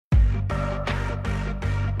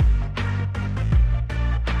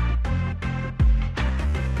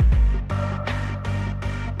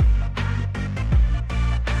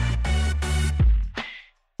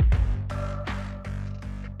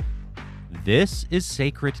This is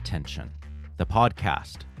Sacred Tension, the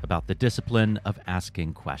podcast about the discipline of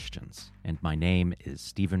asking questions. And my name is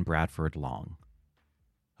Stephen Bradford Long.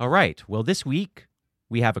 All right, well, this week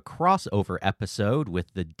we have a crossover episode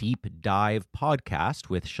with the Deep Dive podcast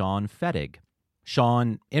with Shawn Fettig.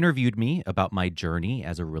 Shawn interviewed me about my journey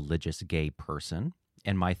as a religious gay person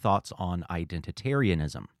and my thoughts on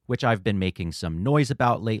identitarianism, which I've been making some noise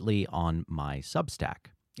about lately on my Substack.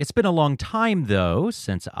 It's been a long time, though,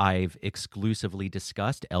 since I've exclusively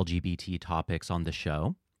discussed LGBT topics on the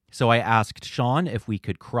show. So I asked Shawn if we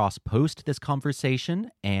could cross-post this conversation,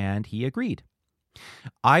 and he agreed.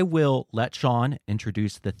 I will let Shawn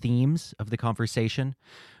introduce the themes of the conversation,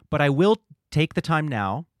 but I will take the time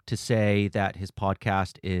now to say that his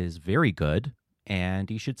podcast is very good, and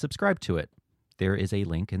you should subscribe to it. There is a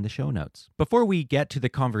link in the show notes. Before we get to the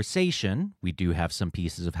conversation, we do have some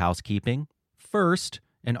pieces of housekeeping. First,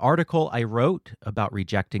 an article I wrote about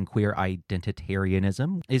rejecting queer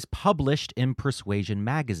identitarianism is published in Persuasion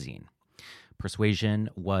magazine. Persuasion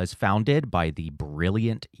was founded by the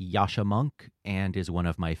brilliant Yasha Monk and is one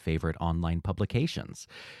of my favorite online publications.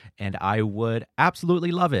 And I would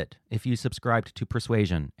absolutely love it if you subscribed to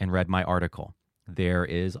Persuasion and read my article. There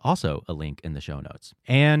is also a link in the show notes.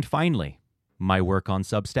 And finally, my work on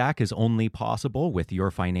Substack is only possible with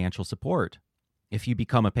your financial support. If you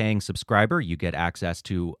become a paying subscriber, you get access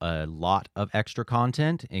to a lot of extra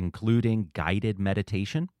content, including guided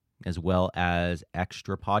meditation, as well as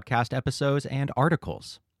extra podcast episodes and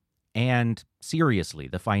articles. And seriously,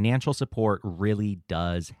 the financial support really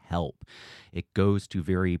does help. It goes to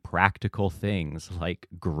very practical things like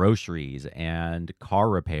groceries and car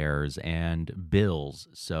repairs and bills,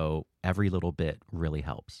 so every little bit really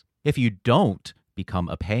helps. If you don't become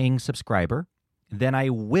a paying subscriber, then I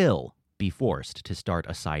will be forced to start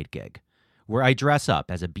a side gig where I dress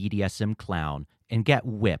up as a BDSM clown and get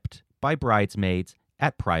whipped by bridesmaids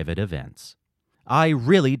at private events. I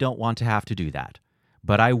really don't want to have to do that,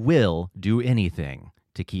 but I will do anything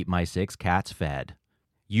to keep my 6 cats fed.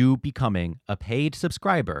 You becoming a paid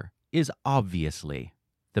subscriber is obviously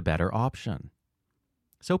the better option.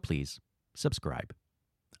 So please subscribe.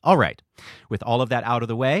 All right, with all of that out of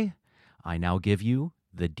the way, I now give you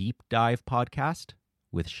the Deep Dive podcast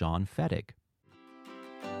with Shawn Fettig.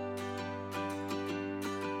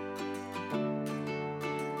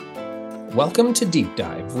 Welcome to Deep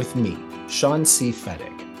Dive with me, Shawn C.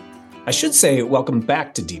 Fettig. I should say welcome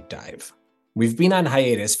back to Deep Dive. We've been on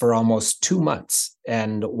hiatus for almost 2 months,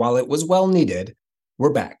 and while it was well needed,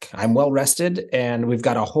 we're back. I'm well rested, and we've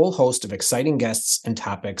got a whole host of exciting guests and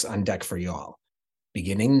topics on deck for you all,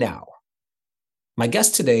 beginning now. My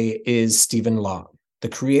guest today is Stephen Long, the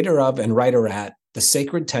creator of and writer at the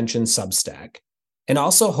Sacred Tension Substack, and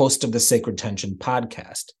also host of the Sacred Tension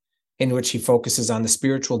podcast, in which he focuses on the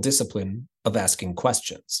spiritual discipline of asking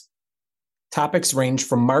questions. Topics range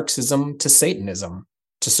from Marxism to Satanism,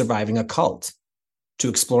 to surviving a cult, to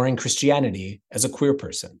exploring Christianity as a queer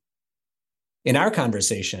person. In our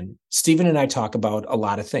conversation, Stephen and I talk about a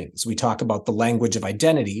lot of things. We talk about the language of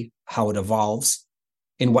identity, how it evolves,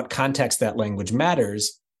 in what context that language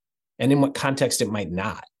matters, and in what context it might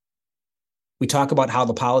not. We talk about how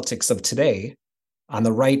the politics of today, on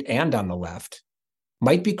the right and on the left,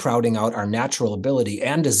 might be crowding out our natural ability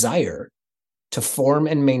and desire to form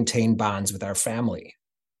and maintain bonds with our family,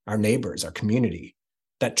 our neighbors, our community,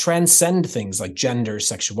 that transcend things like gender,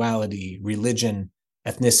 sexuality, religion,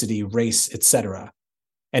 ethnicity, race, etc.,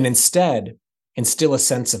 and instead instill a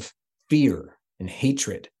sense of fear and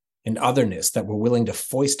hatred and otherness that we're willing to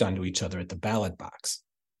foist onto each other at the ballot box.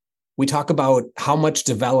 We talk about how much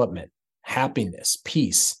development, happiness,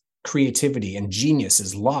 peace, creativity, and genius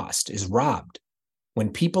is lost, is robbed,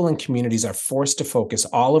 when people and communities are forced to focus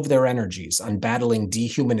all of their energies on battling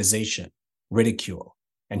dehumanization, ridicule,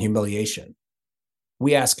 and humiliation.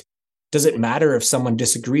 We ask, does it matter if someone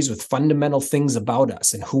disagrees with fundamental things about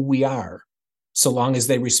us and who we are, so long as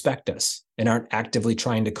they respect us and aren't actively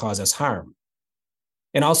trying to cause us harm?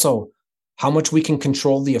 And also, how much we can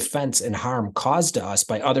control the offense and harm caused to us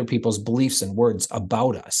by other people's beliefs and words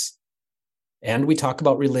about us. And we talk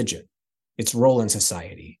about religion, its role in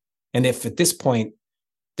society, and if at this point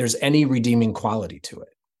there's any redeeming quality to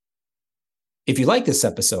it. If you like this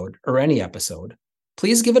episode or any episode,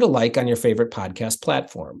 please give it a like on your favorite podcast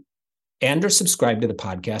platform and or subscribe to the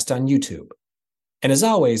podcast on YouTube. And as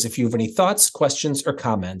always, if you have any thoughts, questions, or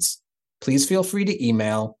comments, please feel free to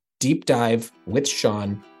email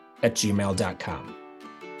deepdivewithshawn@gmail.com.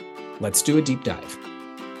 Let's do a deep dive.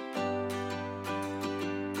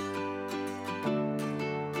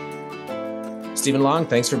 Stephen Long,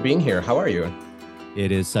 thanks for being here. How are you?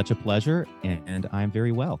 It is such a pleasure, and I'm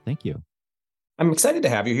very well. Thank you. I'm excited to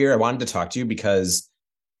have you here. I wanted to talk to you because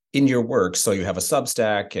in your work, so you have a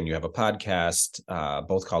Substack and you have a podcast,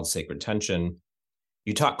 both called Sacred Tension.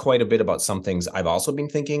 You talk quite a bit about some things I've also been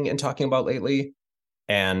thinking and talking about lately.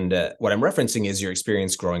 And what I'm referencing is your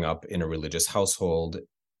experience growing up in a religious household,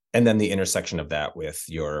 and then the intersection of that with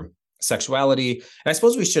your sexuality. And I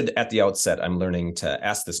suppose we should, at the outset, I'm learning to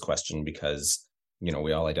ask this question because,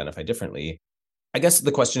 we all identify differently. I guess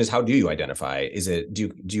the question is, how do you identify? Is it,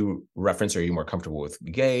 do you reference, are you more comfortable with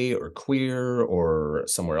gay or queer or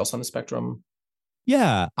somewhere else on the spectrum?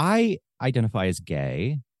 Yeah, I identify as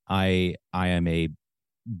gay. I am a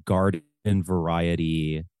garden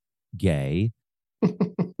variety gay,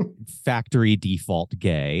 factory default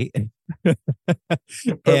gay. Perfect.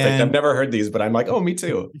 I've And never heard these, but I'm like, oh, me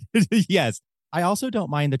too. yes, I also don't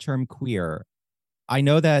mind the term queer. I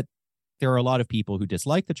know that there are a lot of people who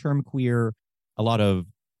dislike the term queer. A lot of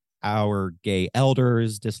our gay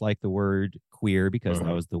elders dislike the word queer because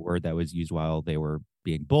that was the word that was used while they were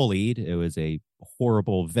being bullied. It was a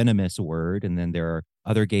horrible, venomous word. And then there are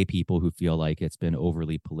other gay people who feel like it's been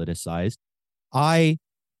overly politicized. I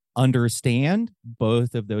understand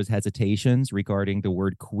both of those hesitations regarding the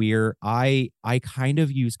word queer. I kind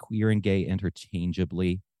of use queer and gay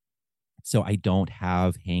interchangeably. So I don't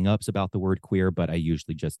have hangups about the word queer, but I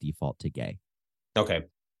usually just default to gay. Okay.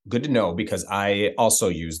 Good to know because I also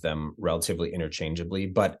use them relatively interchangeably.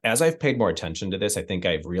 But as I've paid more attention to this, I think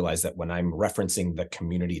I've realized that when I'm referencing the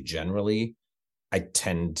community generally, I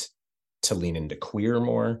tend to lean into queer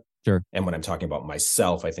more. Sure. And when I'm talking about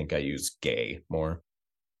myself, I think I use gay more.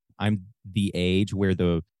 I'm the age where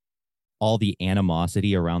all the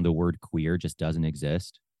animosity around the word queer just doesn't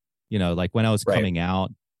exist. Like when I was coming out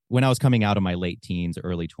of my late teens,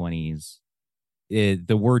 early 20s,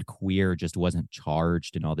 the word queer just wasn't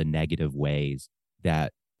charged in all the negative ways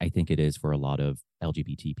that I think it is for a lot of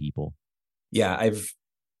LGBT people. Yeah, I've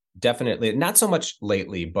definitely, not so much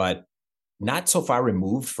lately, but not so far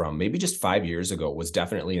removed from maybe just 5 years ago, was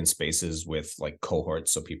definitely in spaces with like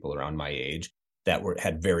cohorts, so people around my age that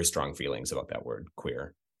had very strong feelings about that word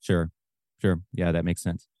queer. Sure. Yeah, that makes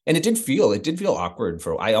sense. And it did feel awkward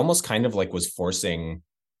I almost kind of like was forcing,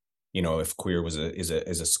 if queer is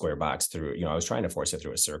a square box through, I was trying to force it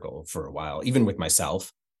through a circle for a while, even with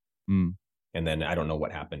myself. Mm. And then I don't know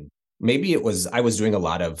what happened. Maybe I was doing a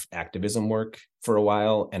lot of activism work for a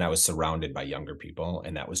while and I was surrounded by younger people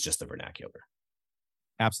and that was just the vernacular.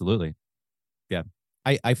 Absolutely. Yeah.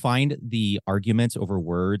 I find the arguments over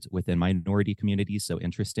words within minority communities so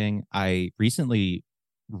interesting. I recently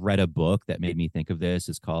read a book that made me think of this.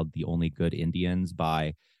 It's called The Only Good Indians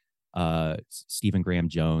by Stephen Graham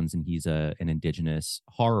Jones, and he's an indigenous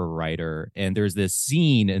horror writer. And there's this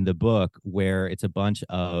scene in the book where it's a bunch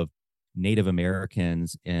of Native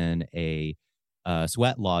Americans in a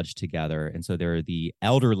sweat lodge together. And so there are the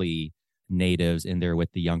elderly natives in there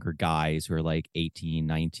with the younger guys who are like 18,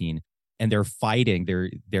 19, and they're fighting.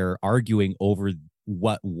 They're arguing over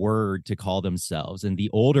what word to call themselves. And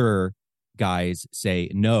the older guys say,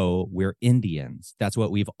 no, we're Indians. That's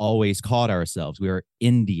what we've always called ourselves. We are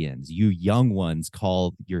Indians. You young ones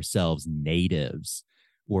call yourselves natives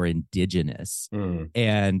or indigenous.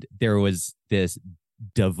 And there was this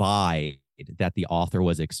divide that the author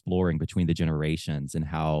was exploring between the generations and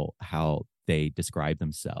how they describe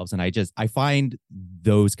themselves. And I find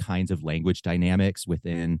those kinds of language dynamics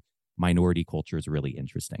within minority cultures really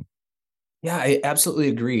interesting. Yeah, I absolutely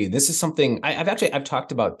agree. This is something I've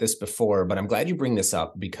talked about this before, but I'm glad you bring this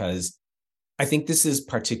up because I think this is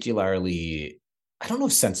particularly, I don't know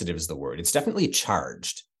if sensitive is the word. It's definitely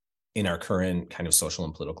charged in our current kind of social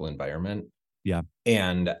and political environment. Yeah.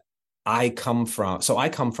 And I come from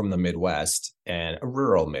the Midwest, and a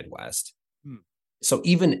rural Midwest. So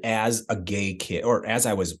even as a gay kid, or as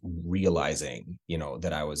I was realizing,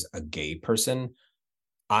 that I was a gay person,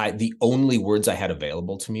 the only words I had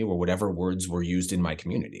available to me were whatever words were used in my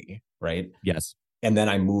community, right? Yes. And then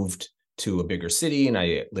I moved to a bigger city and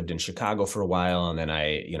I lived in Chicago for a while. And then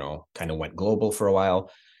I, kind of went global for a while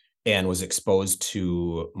and was exposed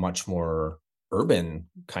to much more urban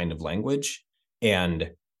kind of language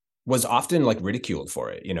and was often like ridiculed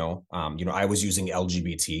for it. I was using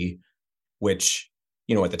LGBT, which,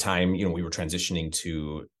 at the time, we were transitioning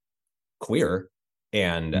to queer,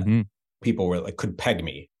 and people were like, could peg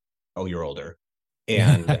me. Oh, you're older.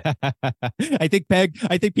 And I think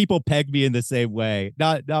people peg me in the same way,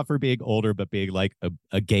 not for being older, but being like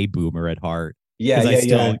a gay boomer at heart. Yeah.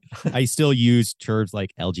 I still use terms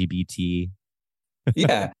like LGBT.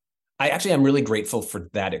 Yeah. I'm really grateful for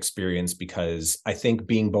that experience because I think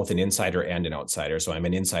being both an insider and an outsider, so I'm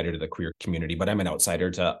an insider to the queer community, but I'm an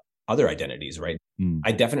outsider to other identities, right?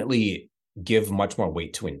 I definitely give much more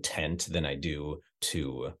weight to intent than I do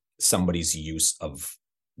to somebody's use of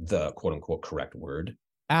the quote unquote correct word.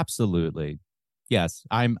 Absolutely. Yes,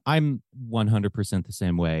 I'm 100% the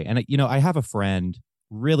same way. And I have a friend,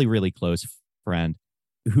 really really close friend,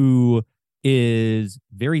 who is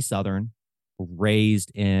very Southern,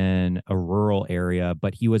 raised in a rural area,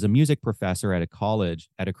 but he was a music professor at a college,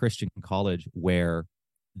 at a Christian college, where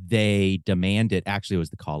they demanded, actually it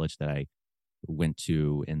was the college that I went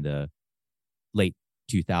to in the late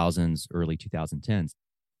 2000s, early 2010s.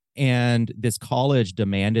 And this college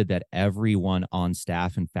demanded that everyone on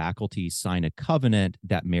staff and faculty sign a covenant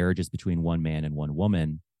that marriage is between one man and one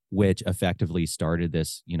woman, which effectively started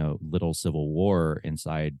this, little civil war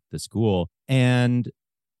inside the school. And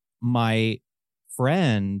my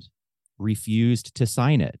friend refused to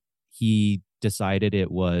sign it. He decided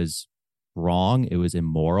it was wrong, it was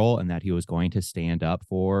immoral, and that he was going to stand up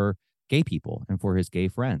for gay people and for his gay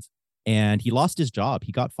friends. And he lost his job.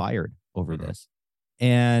 He got fired over this.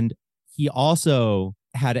 And he also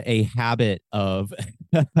had a habit of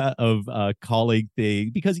calling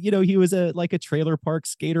things, because he was like a trailer park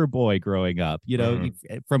skater boy growing up,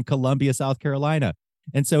 from Columbia, South Carolina.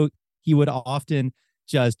 And so he would often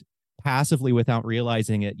just passively, without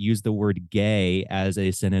realizing it, use the word gay as a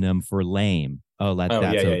synonym for lame.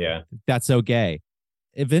 That's so gay.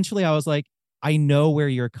 Eventually I was like, I know where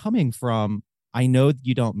you're coming from. I know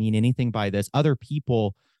you don't mean anything by this. Other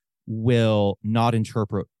people will not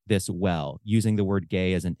interpret this well, using the word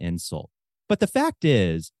gay as an insult. But the fact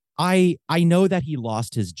is, I know that he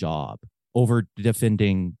lost his job over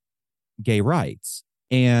defending gay rights,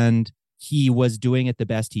 and he was doing it the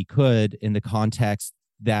best he could in the context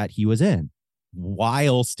that he was in,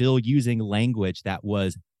 while still using language that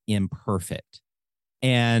was imperfect.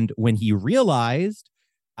 And when he realized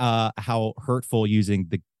how hurtful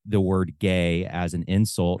using the word gay as an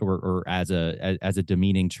insult or as a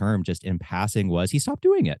demeaning term just in passing was, he stopped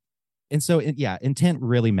doing it. And so, intent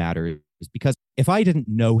really matters, because if I didn't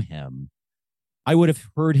know him, I would have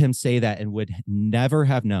heard him say that and would never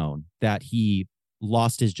have known that he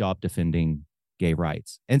lost his job defending gay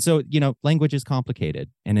rights. And so, language is complicated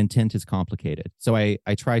and intent is complicated. So I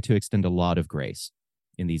try to extend a lot of grace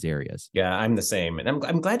in these areas. Yeah, I'm the same. And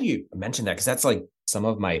I'm glad you mentioned that, because that's like some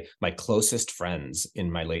of my closest friends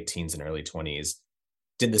in my late teens and early 20s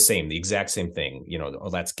did the exact same thing. Oh,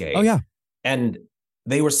 that's gay. Oh, yeah. And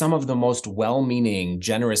they were some of the most well-meaning,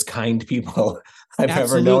 generous, kind people I've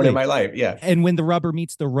Absolutely. ever known in my life. Yeah. And when the rubber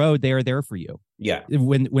meets the road, they are there for you. Yeah.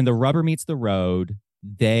 When the rubber meets the road,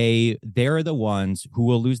 they're the ones who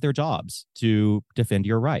will lose their jobs to defend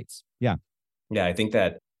your rights. Yeah. Yeah, I think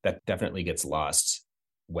that definitely gets lost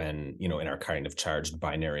when, in our kind of charged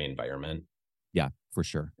binary environment. Yeah, for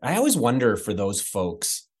sure. I always wonder for those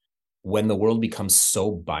folks, when the world becomes so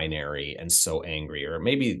binary and so angry, or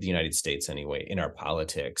maybe the United States anyway, in our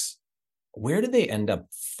politics, where do they end up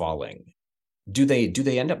falling? Do they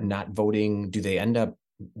end up not voting? Do they end up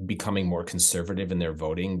becoming more conservative in their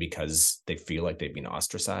voting because they feel like they've been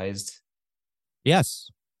ostracized? Yes,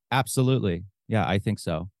 absolutely. Yeah, I think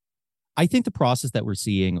so. I think the process that we're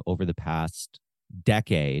seeing over the past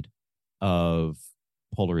decade of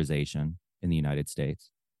polarization in the United States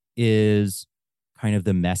is kind of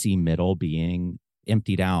the messy middle being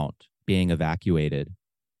emptied out, being evacuated,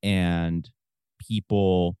 and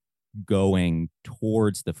people going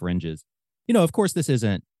towards the fringes. Of course, this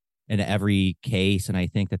isn't in every case, and I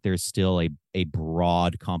think that there's still a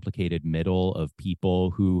broad, complicated middle of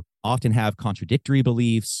people who often have contradictory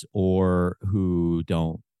beliefs, or who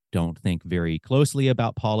don't think very closely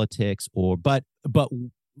about politics, but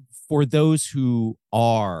for those who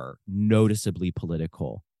are noticeably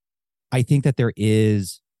political, I think that there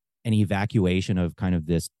is an evacuation of kind of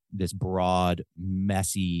this broad,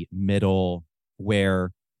 messy middle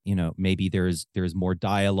where, maybe there's more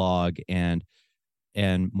dialogue and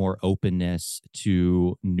more openness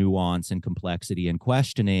to nuance and complexity and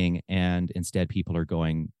questioning, and instead people are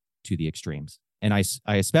going to the extremes. And I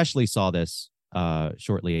especially saw this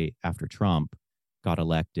shortly after Trump got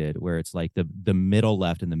elected, where it's like the middle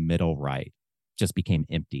left and the middle right just became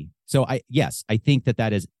empty. So I think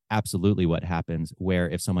that is absolutely what happens, where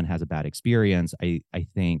if someone has a bad experience, I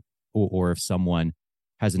think, or if someone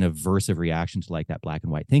has an aversive reaction to like that black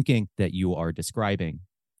and white thinking that you are describing,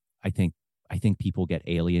 I think people get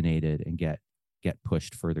alienated and get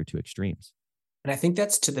pushed further to extremes. And I think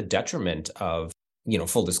that's to the detriment of,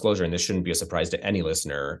 full disclosure, and this shouldn't be a surprise to any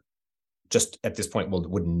listener, just at this point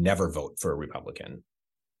would never vote for a Republican.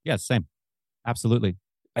 Yes, same. Absolutely.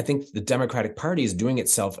 I think the Democratic Party is doing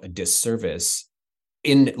itself a disservice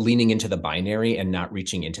in leaning into the binary and not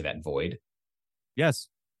reaching into that void. Yes.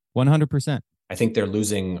 100%. I think they're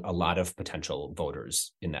losing a lot of potential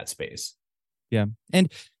voters in that space. Yeah.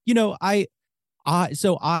 And,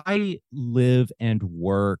 so I live and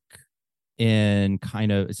work in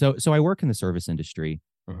so I work in the service industry.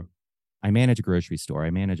 Mhm. I manage a grocery store. I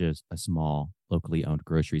manage a small locally owned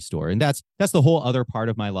grocery store. And that's the whole other part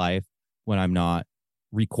of my life when I'm not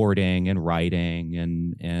recording and writing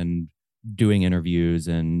and doing interviews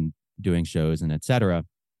and doing shows and etc.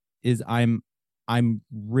 is I'm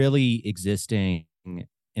really existing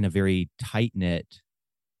in a very tight-knit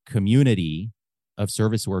community of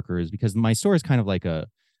service workers because my store is kind of like a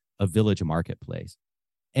village marketplace.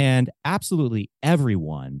 And absolutely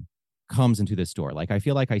everyone comes into this store. Like I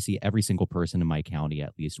feel like I see every single person in my county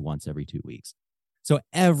at least once every 2 weeks. So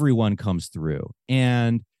everyone comes through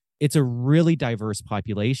and it's a really diverse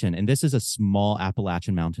population. And this is a small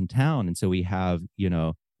Appalachian mountain town. And so we have,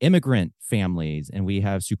 immigrant families and we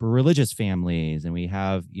have super religious families and we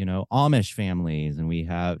have, Amish families and we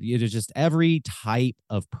have just every type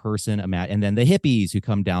of person. And then the hippies who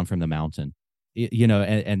come down from the mountain,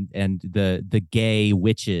 and the gay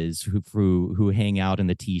witches who hang out in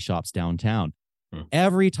the tea shops downtown.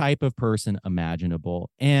 Every type of person imaginable.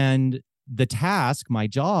 And the task, my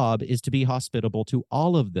job, is to be hospitable to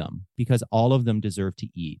all of them because all of them deserve to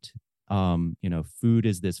eat. Food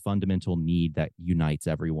is this fundamental need that unites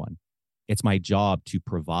everyone. It's my job to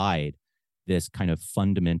provide this kind of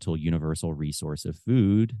fundamental universal resource of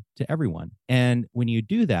food to everyone. And when you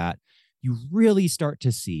do that, you really start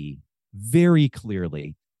to see very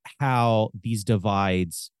clearly how these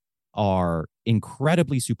divides are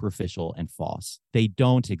incredibly superficial and false. They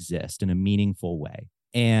don't exist in a meaningful way.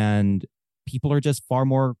 And people are just far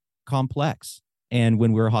more complex. And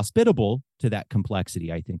when we're hospitable to that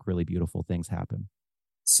complexity, I think really beautiful things happen.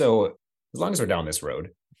 So as long as we're down this road,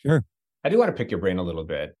 sure, I do want to pick your brain a little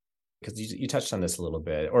bit because you touched on this a little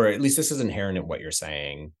bit, or at least this is inherent in what you're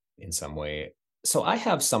saying in some way. So I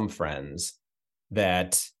have some friends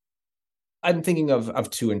that I'm thinking of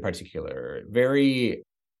two in particular, very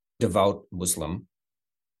devout Muslim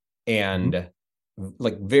and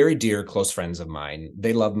like very dear, close friends of mine.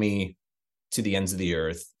 They love me to the ends of the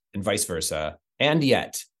earth and vice versa. And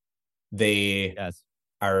yet they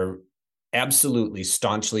are absolutely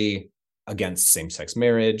staunchly against same-sex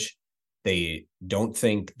marriage. They don't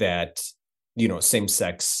think that,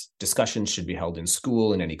 same-sex discussions should be held in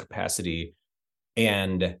school in any capacity.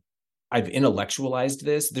 And I've intellectualized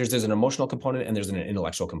this. There's an emotional component and there's an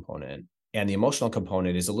intellectual component. And the emotional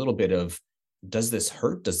component is a little bit of, does this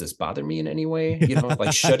hurt? Does this bother me in any way?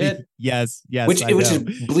 Like, should it? Yes. Which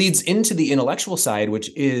bleeds into the intellectual side, which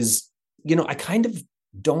is, I kind of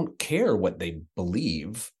don't care what they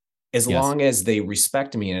believe as long as they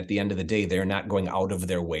respect me. And at the end of the day, they're not going out of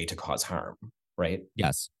their way to cause harm. Right.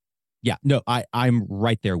 Yes. Yeah. No, I'm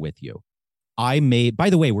right there with you. By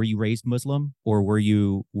the way, were you raised Muslim or were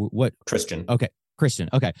you what? Christian. Okay. Christian.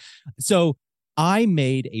 Okay. So I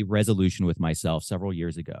made a resolution with myself several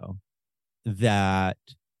years ago that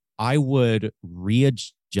I would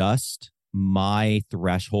readjust my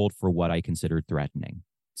threshold for what I considered threatening.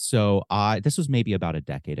 So this was maybe about a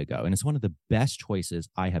decade ago, and it's one of the best choices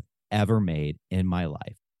I have ever made in my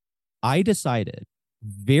life. I decided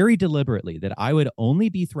very deliberately that I would only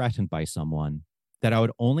be threatened by someone, that I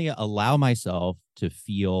would only allow myself to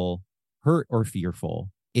feel hurt or fearful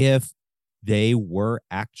if they were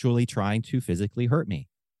actually trying to physically hurt me.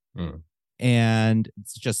 And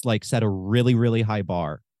it's just like set a really, really high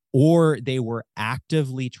bar, or they were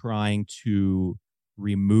actively trying to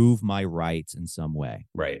remove my rights in some way.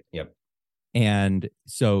 Right. Yep. And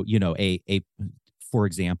so, for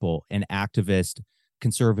example, an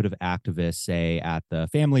conservative activist, say at the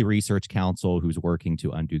Family Research Council, who's working to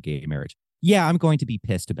undo gay marriage. Yeah, I'm going to be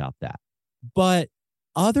pissed about that. But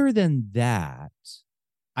other than that,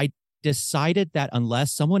 I decided that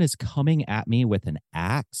unless someone is coming at me with an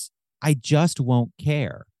axe, I just won't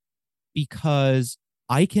care, because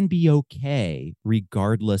I can be okay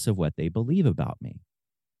regardless of what they believe about me.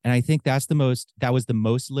 And I think that was the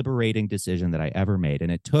most liberating decision that I ever made.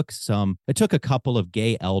 And it took a couple of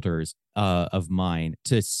gay elders of mine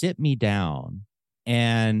to sit me down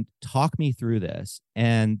and talk me through this.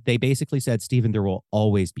 And they basically said, Stephen, there will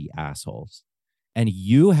always be assholes, and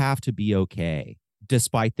you have to be okay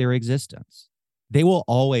despite their existence. They will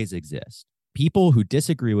always exist. People who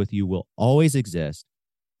disagree with you will always exist.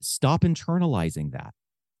 Stop internalizing that.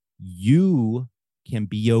 You can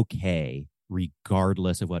be okay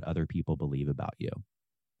regardless of what other people believe about you.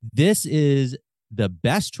 This is the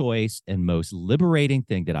best choice and most liberating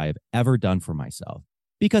thing that I have ever done for myself,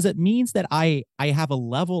 because it means that I have a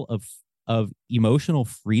level of emotional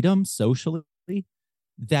freedom socially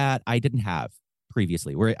that I didn't have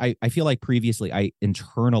previously, where I feel like previously I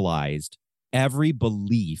internalized every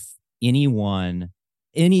belief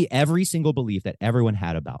every single belief that everyone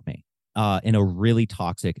had about me in a really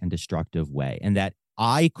toxic and destructive way, and that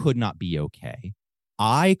I could not be okay.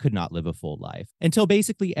 I could not live a full life until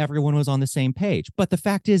basically everyone was on the same page. But the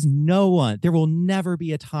fact is, there will never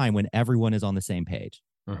be a time when everyone is on the same page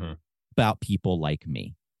about people like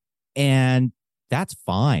me. And that's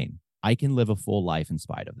fine. I can live a full life in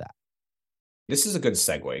spite of that. This is a good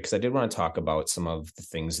segue because I did want to talk about some of the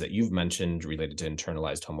things that you've mentioned related to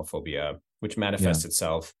internalized homophobia, which manifests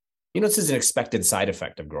itself. This is an expected side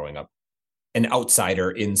effect of growing up an outsider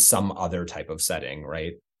in some other type of setting,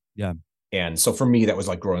 right? Yeah. And so for me, that was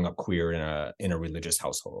like growing up queer in a religious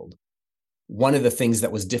household. One of the things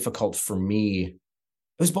that was difficult for me, it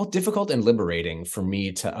was both difficult and liberating for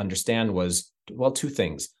me to understand was, well, two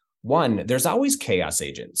things. One, there's always chaos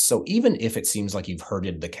agents. So even if it seems like you've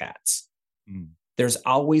herded the cats, there's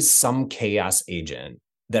always some chaos agent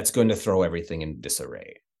that's going to throw everything in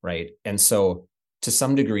disarray, right? And so to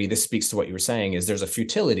some degree, this speaks to what you were saying, is there's a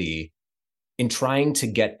futility in trying to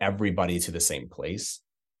get everybody to the same place.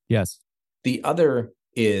 Yes. The other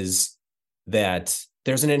is that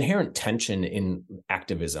there's an inherent tension in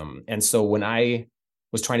activism. And so when I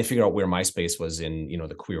was trying to figure out where my space was in,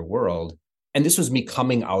 the queer world, and this was me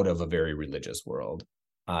coming out of a very religious world.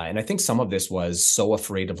 And I think some of this was so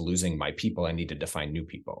afraid of losing my people, I needed to find new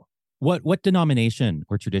people. What denomination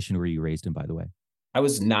or tradition were you raised in, by the way? I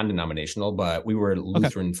was non-denominational, but we were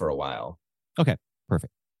Lutheran for a while. Okay,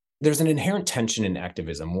 perfect. There's an inherent tension in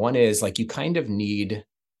activism. One is like you kind of need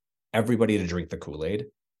everybody to drink the Kool-Aid.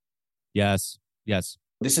 Yes.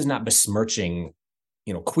 This is not besmirching,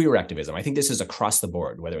 queer activism. I think this is across the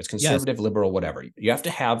board, whether it's conservative, liberal, whatever. You have to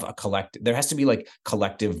have there has to be like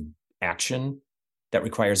collective action that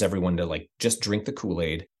requires everyone to like just drink the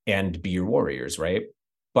Kool-Aid and be your warriors, right?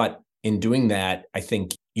 But in doing that, I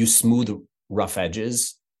think you smooth rough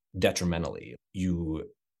edges detrimentally. You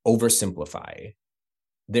oversimplify.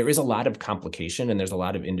 There is a lot of complication and there's a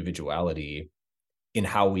lot of individuality in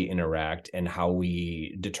how we interact and how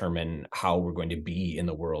we determine how we're going to be in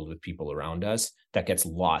the world with people around us that gets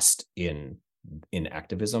lost in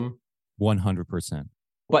activism. 100%.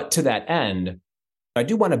 But to that end, I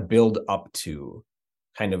do want to build up to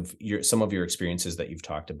kind of some of your experiences that you've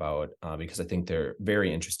talked about, because I think they're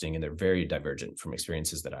very interesting and they're very divergent from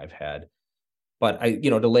experiences that I've had. But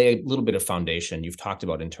to lay a little bit of foundation, you've talked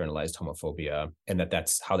about internalized homophobia and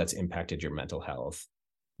that's how that's impacted your mental health.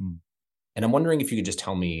 And I'm wondering if you could just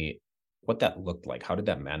tell me what that looked like. How did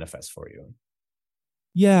that manifest for you?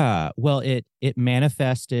 Yeah, well, it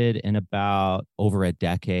manifested in about over a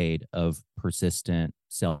decade of persistent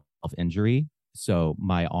self-injury. So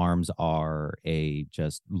my arms are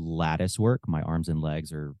just lattice work. My arms and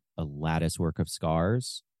legs are a lattice work of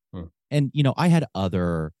scars. And, I had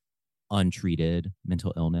other untreated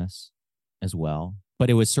mental illness as well, but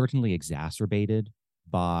it was certainly exacerbated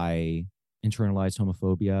by internalized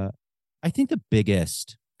homophobia. I think the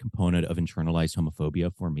biggest component of internalized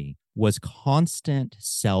homophobia for me was constant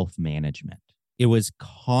self-management. It was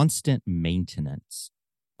constant maintenance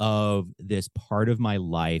of this part of my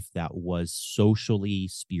life that was socially,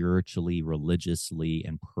 spiritually, religiously,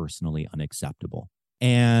 and personally unacceptable.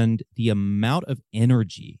 And the amount of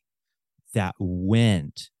energy that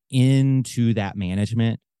went into that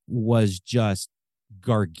management was just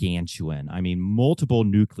gargantuan. I mean, multiple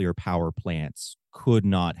nuclear power plants could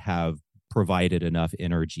not have provided enough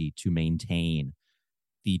energy to maintain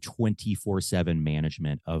the 24/7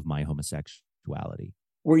 management of my homosexuality.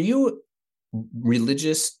 Were you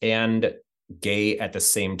religious and gay at the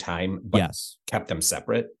same time, but yes, kept them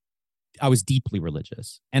separate? I was deeply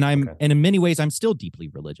religious, and and in many ways, I'm still deeply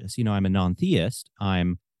religious. I'm a non-theist.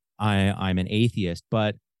 I'm an atheist,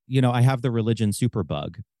 but I have the religion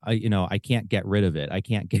superbug. I can't get rid of it. I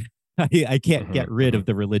can't get rid of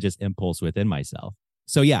the religious impulse within myself.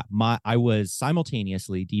 So yeah, I was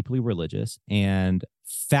simultaneously deeply religious and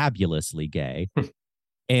fabulously gay.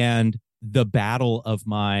 And the battle of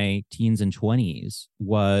my teens and 20s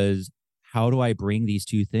was, how do I bring these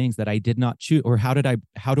two things that I did not choose, or how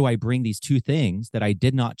do I bring these two things that I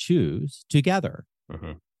did not choose together?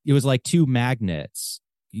 It was like two magnets,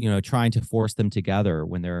 trying to force them together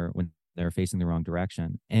when they're facing the wrong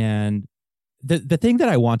direction. And the thing that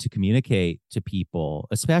I want to communicate to people,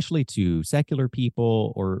 especially to secular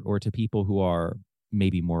people or to people who are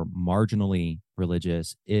maybe more marginally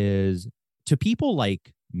religious, is to people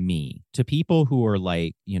like me, to people who are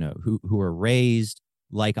like, who are raised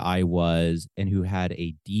like I was and who had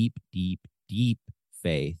a deep, deep, deep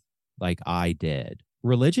faith like I did,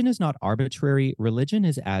 religion is not arbitrary. Religion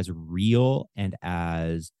is as real and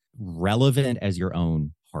as relevant as your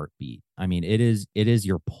own heartbeat. I mean, it is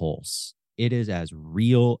your pulse. It is as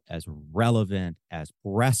real, as relevant, as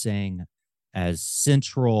pressing, as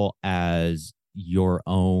central as your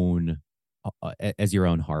own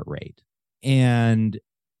heart rate. And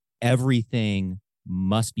everything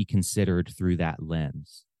must be considered through that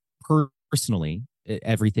lens. Personally,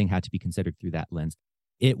 everything had to be considered through that lens.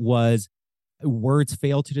 It was, words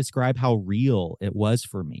fail to describe how real it was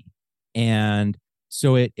for me. And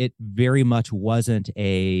so it very much wasn't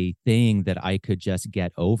a thing that I could just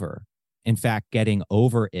get over. In fact, getting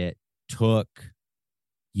over it took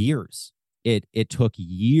years. It took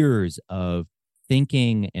years of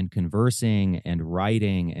thinking and conversing and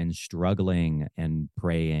writing and struggling and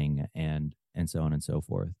praying and so on and so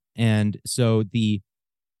forth. And so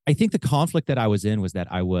I think the conflict that I was in was that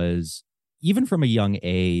I was, even from a young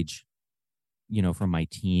age, from my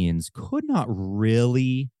teens, could not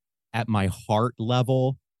really, at my heart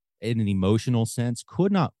level, in an emotional sense,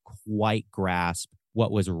 could not quite grasp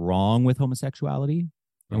what was wrong with homosexuality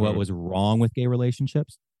and what was wrong with gay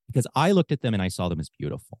relationships, because I looked at them and I saw them as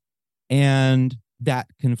beautiful. And that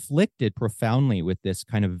conflicted profoundly with this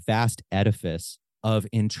kind of vast edifice of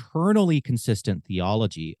internally consistent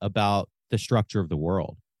theology about the structure of the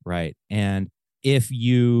world, right? And if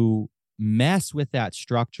you mess with that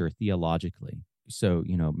structure theologically, so,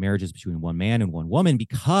 marriages between one man and one woman,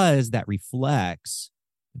 because that reflects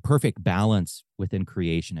perfect balance within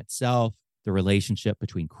creation itself, the relationship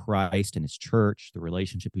between Christ and his church, the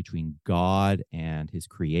relationship between God and his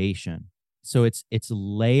creation. So it's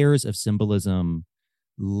layers of symbolism,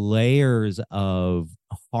 layers of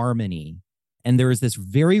harmony. And there is this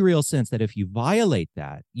very real sense that if you violate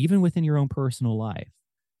that, even within your own personal life,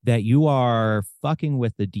 that you are fucking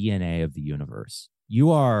with the DNA of the universe. You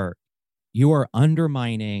are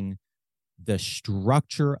undermining the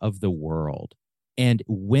structure of the world. And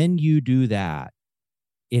when you do that,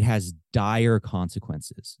 it has dire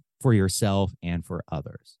consequences for yourself and for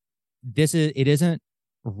others. It isn't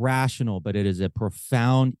rational, but it is a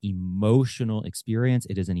profound emotional experience.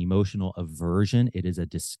 It is an emotional aversion. It is a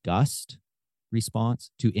disgust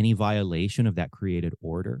response to any violation of that created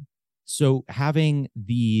order. So having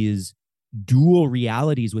these dual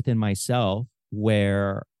realities within myself,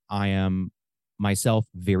 where I am myself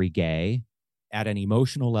very gay at an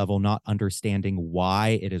emotional level, not understanding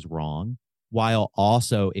why it is wrong, while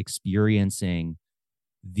also experiencing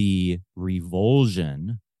the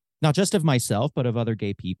revulsion, not just of myself, but of other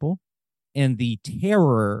gay people, and the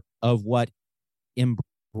terror of what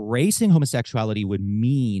embracing homosexuality would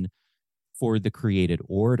mean for the created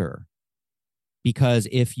order. Because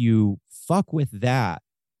if you fuck with that,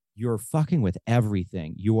 you're fucking with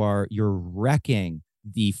everything. You're wrecking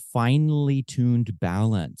the finely tuned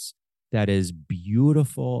balance that is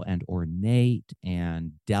beautiful and ornate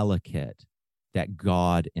and delicate that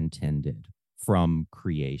God intended from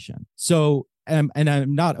creation. So, and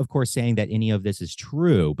I'm not, of course, saying that any of this is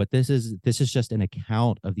true, but this is just an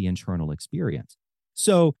account of the internal experience.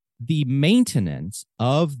 So the maintenance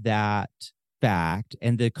of that fact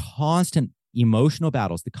and the constant emotional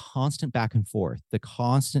battles, the constant back and forth, the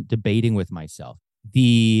constant debating with myself,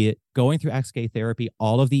 the going through ex-gay therapy,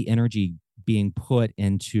 all of the energy being put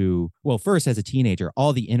into, well, first as a teenager,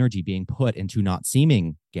 all the energy being put into not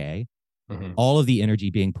seeming gay, all of the energy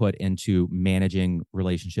being put into managing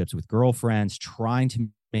relationships with girlfriends, trying to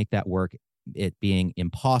make that work, it being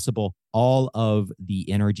impossible, all of the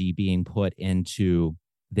energy being put into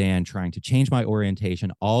then trying to change my orientation,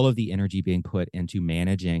 all of the energy being put into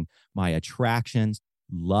managing my attractions,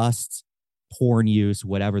 lusts, porn use,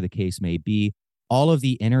 whatever the case may be, all of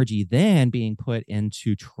the energy then being put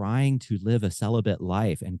into trying to live a celibate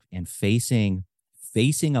life and facing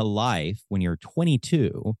a life when you're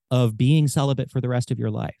 22 of being celibate for the rest of your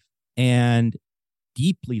life, and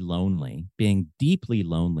being deeply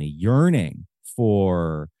lonely, yearning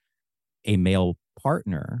for a male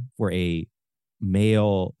partner, for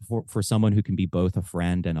someone who can be both a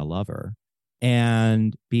friend and a lover,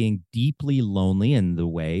 and being deeply lonely in the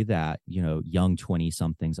way that, young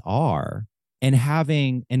 20-somethings are,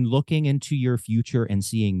 and looking into your future and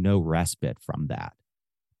seeing no respite from that.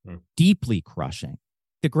 Deeply crushing.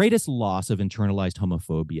 The greatest loss of internalized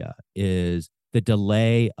homophobia is the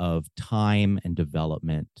delay of time and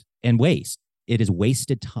development and waste. It is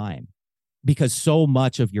wasted time, because so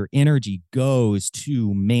much of your energy goes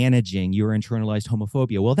to managing your internalized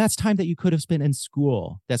homophobia. Well, that's time that you could have spent in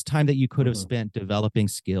school. That's time that you could have spent developing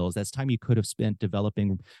skills. That's time you could have spent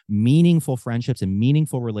developing meaningful friendships and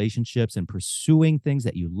meaningful relationships and pursuing things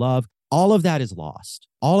that you love. All of that is lost.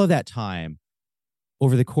 All of that time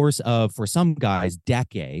over the course of, for some guys,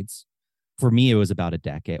 decades. For me, it was about a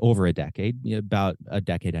decade, over a decade, about a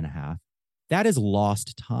decade and a half. That is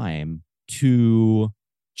lost time to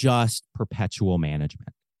just perpetual management.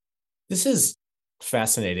 This is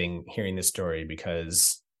fascinating hearing this story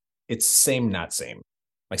because it's same, not same.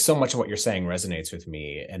 Like so much of what you're saying resonates with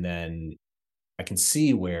me. And then I can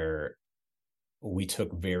see where we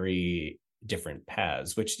took very different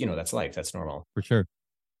paths, which, that's life. That's normal. For sure.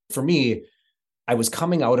 For me, I was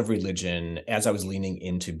coming out of religion as I was leaning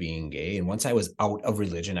into being gay. And once I was out of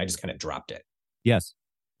religion, I just kind of dropped it. Yes.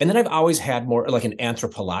 And then I've always had more like an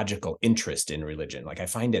anthropological interest in religion. Like I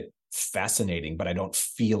find it fascinating, but I don't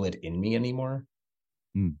feel it in me anymore.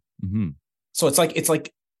 Mm-hmm. So it's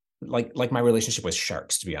like my relationship with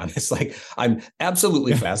sharks, to be honest. Like I'm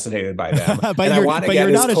absolutely fascinated by them. And I want to get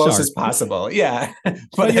as close as possible. Yeah.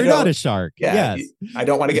 but you're not a shark. Yeah. Yes. I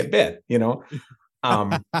don't want to get bit,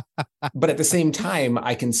 but at the same time,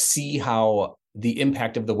 I can see how the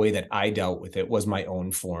impact of the way that I dealt with it was my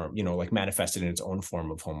own form, like manifested in its own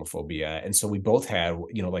form of homophobia. And so we both had,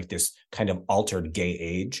 like this kind of altered gay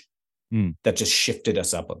age that just shifted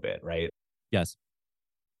us up a bit. Right. Yes.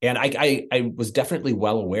 And I was definitely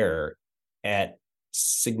well aware at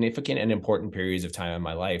significant and important periods of time in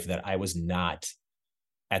my life that I was not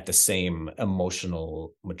at the same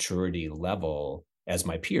emotional maturity level as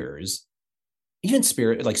my peers, even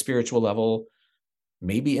spiritual level,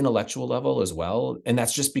 maybe intellectual level as well. And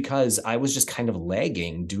that's just because I was just kind of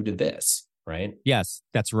lagging due to this, right? Yes,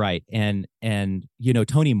 that's right. And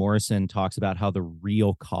Toni Morrison talks about how the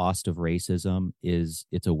real cost of racism is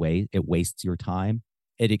it wastes your time.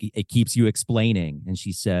 It keeps you explaining. And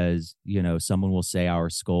she says, someone will say our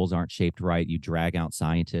skulls aren't shaped right. You drag out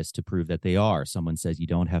scientists to prove that they are. Someone says you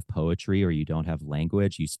don't have poetry or you don't have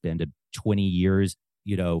language. You spend 20 years,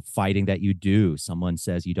 fighting that you do. Someone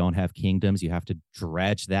says you don't have kingdoms. You have to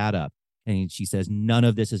dredge that up. And she says, none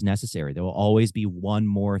of this is necessary. There will always be one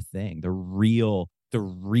more thing. The real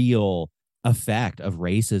effect of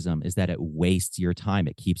racism is that it wastes your time.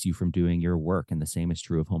 It keeps you from doing your work. And the same is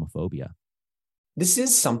true of homophobia. This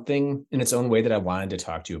is something in its own way that I wanted to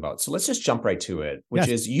talk to you about. So let's just jump right to it, which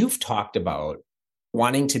is you've talked about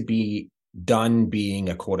wanting to be done being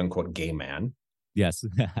a quote unquote gay man. Yes.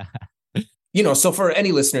 So for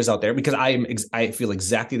any listeners out there, because I feel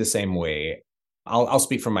exactly the same way. I'll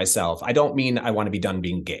speak for myself. I don't mean I want to be done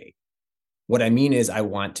being gay. What I mean is I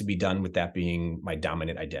want to be done with that being my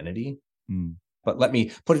dominant identity. But let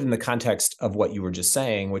me put it in the context of what you were just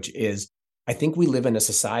saying, which is I think we live in a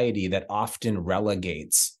society that often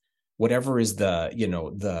relegates whatever is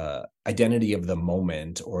the identity of the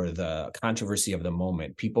moment or the controversy of the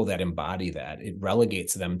moment, people that embody that, it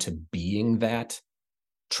relegates them to being that.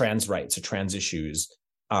 Trans rights or trans issues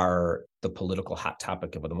are the political hot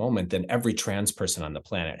topic of the moment, then every trans person on the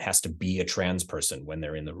planet has to be a trans person when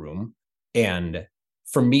they're in the room. And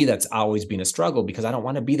for me, that's always been a struggle because I don't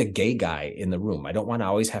want to be the gay guy in the room. I don't want to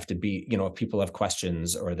always have to be, if people have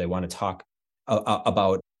questions or they want to talk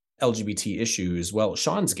about LGBT issues. Well,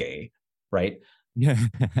 Shawn's gay, right? Yeah.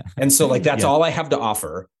 And so that's all I have to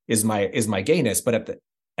offer is my gayness. But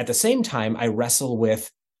at the same time, I wrestle with,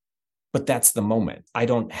 but that's the moment. I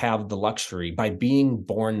don't have the luxury by being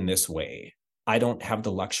born this way. I don't have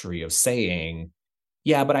the luxury of saying,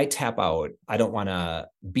 yeah, but I tap out. I don't want to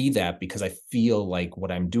be that because I feel like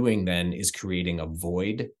what I'm doing then is creating a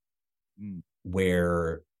void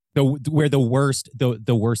where the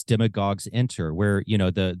worst demagogues enter, where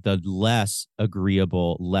the less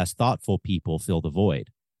agreeable, less thoughtful people fill the void,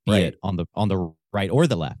 be it on the right or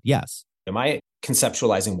the left. Yes. Am I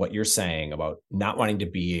conceptualizing what you're saying about not wanting to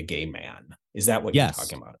be a gay man? Is that what you're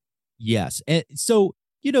talking about? Yes. And so,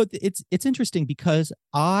 it's interesting because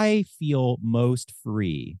I feel most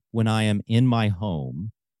free when I am in my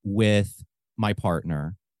home with my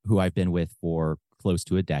partner, who I've been with for close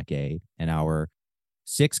to a decade, and our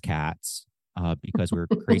 6 cats, because we're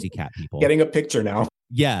crazy cat people. Getting a picture now.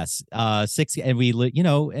 Yes. 6, and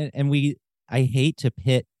we, I hate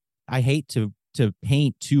to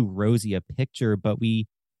paint too rosy a picture, but we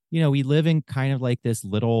live in kind of like this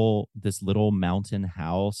little mountain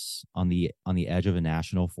house on the edge of a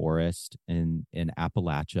national forest in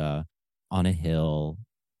Appalachia on a hill.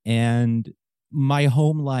 And my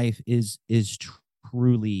home life is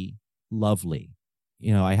truly lovely.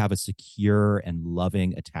 I have a secure and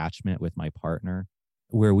loving attachment with my partner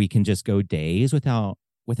where we can just go days without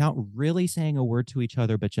really saying a word to each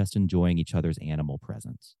other, but just enjoying each other's animal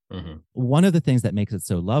presence. Mm-hmm. One of the things that makes it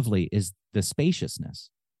so lovely is the spaciousness.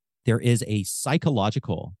 There is a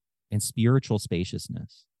psychological and spiritual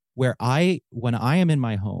spaciousness where when I am in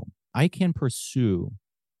my home, I can pursue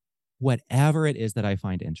whatever it is that I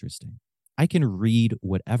find interesting. I can read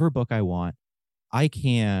whatever book I want. I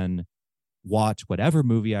can watch whatever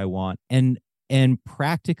movie I want. And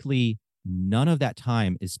practically none of that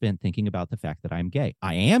time is spent thinking about the fact that I'm gay.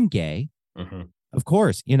 I am gay. Mm-hmm. Of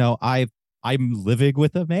course, I'm living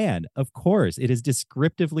with a man. Of course, it is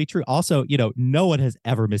descriptively true. Also, no one has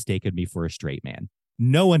ever mistaken me for a straight man.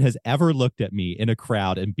 No one has ever looked at me in a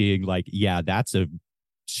crowd and being like, yeah, that's a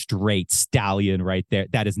straight stallion right there.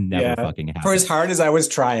 That is never fucking happened. For as hard as I was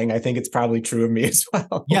trying, I think it's probably true of me as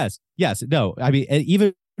well. Yes. No, I mean,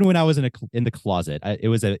 even when I was in the closet, it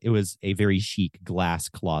was a very chic glass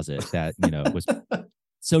closet that, was.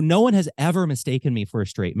 So no one has ever mistaken me for a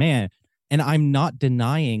straight man. And I'm not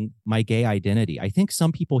denying my gay identity. I think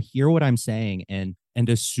some people hear what I'm saying and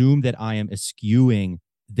assume that I am eschewing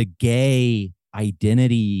the gay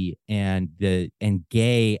identity and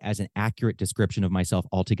gay as an accurate description of myself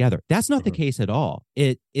altogether. That's not the case at all.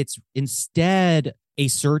 It's instead a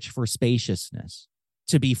search for spaciousness,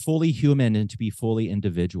 to be fully human and to be fully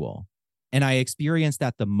individual. And I experience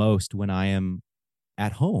that the most when I am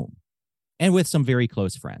at home and with some very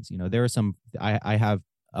close friends. There are some, I have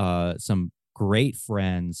some great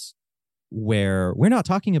friends where we're not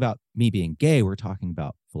talking about me being gay. We're talking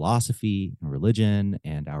about philosophy and religion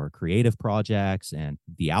and our creative projects and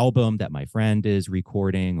the album that my friend is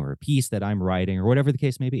recording or a piece that I'm writing or whatever the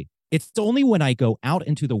case may be. It's only when I go out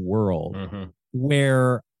into the world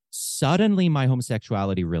where suddenly my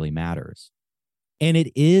homosexuality really matters. And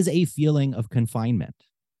it is a feeling of confinement,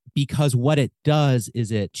 because what it does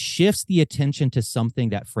is it shifts the attention to something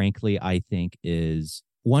that, frankly, I think is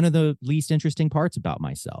one of the least interesting parts about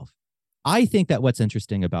myself. I think that what's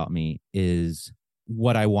interesting about me is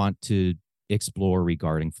what I want to explore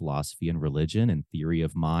regarding philosophy and religion and theory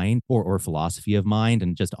of mind or philosophy of mind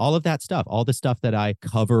and just all of that stuff, all the stuff that I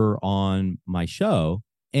cover on my show.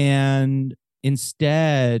 And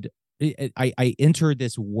instead, I enter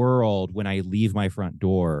this world when I leave my front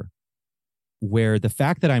door where the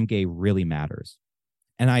fact that I'm gay really matters.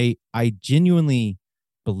 And I genuinely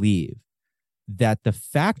believe that the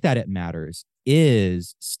fact that it matters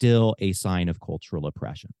is still a sign of cultural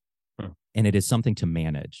oppression. And it is something to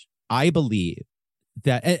manage. I believe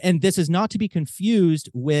that, and this is not to be confused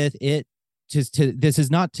with it, this is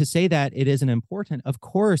not to say that it isn't important. Of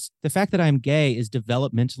course, the fact that I'm gay is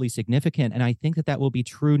developmentally significant. And I think that will be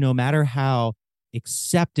true no matter how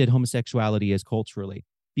accepted homosexuality is culturally.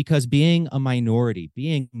 Because being a minority,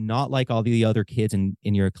 being not like all the other kids in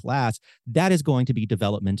your class, that is going to be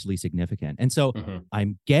developmentally significant. And so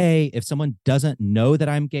I'm gay. If someone doesn't know that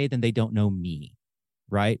I'm gay, then they don't know me,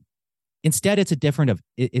 right? Instead, it's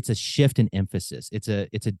a shift in emphasis. It's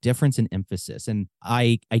a difference in emphasis. And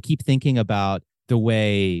I keep thinking about the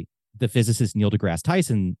way the physicist Neil deGrasse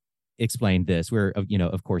Tyson explained this, where,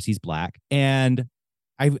 of course, he's Black. And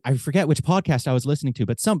I forget which podcast I was listening to,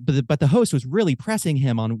 but the host was really pressing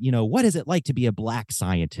him on, what is it like to be a Black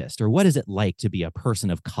scientist, or what is it like to be a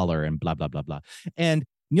person of color, and blah, blah, blah, blah. And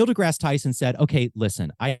Neil deGrasse Tyson said, okay,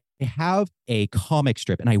 listen, I have a comic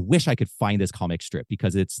strip, and I wish I could find this comic strip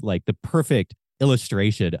because it's like the perfect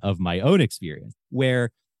illustration of my own experience,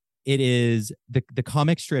 where it is the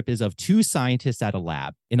comic strip is of two scientists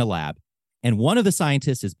in a lab. And one of the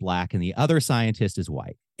scientists is Black and the other scientist is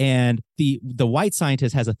white. And the white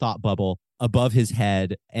scientist has a thought bubble above his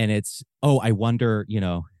head. And it's, I wonder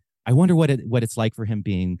what it's like for him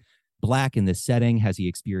being Black in this setting. Has he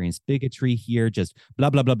experienced bigotry here? Just blah,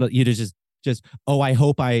 blah, blah, blah. I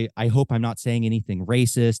hope I'm not saying anything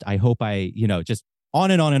racist. I hope just on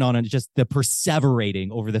and on and on. And just the perseverating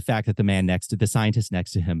over the fact that the scientist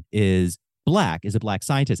next to him is a Black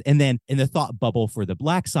scientist. And then in the thought bubble for the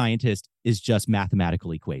Black scientist is just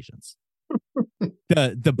mathematical equations.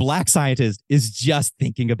 The Black scientist is just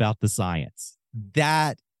thinking about the science.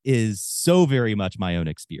 That is so very much my own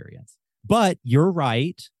experience. But you're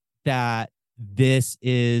right that this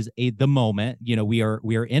is the moment, we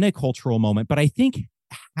are in a cultural moment, but I think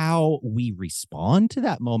how we respond to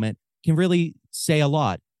that moment can really say a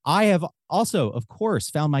lot. I have also, of course,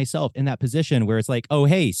 found myself in that position where it's like, oh,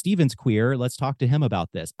 hey, Steven's queer. Let's talk to him about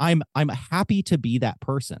this. I'm happy to be that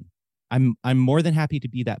person. I'm more than happy to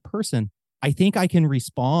be that person. I think I can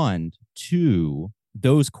respond to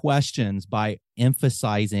those questions by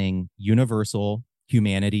emphasizing universal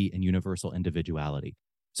humanity and universal individuality.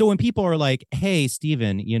 So when people are like, hey,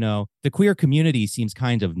 Steven, the queer community seems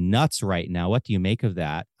kind of nuts right now. What do you make of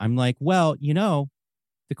that? I'm like, well,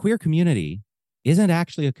 the queer community isn't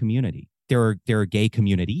actually a community. There are gay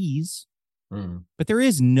communities, but there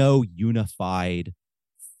is no unified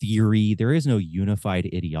theory. There is no unified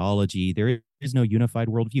ideology. There is no unified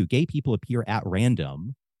worldview. Gay people appear at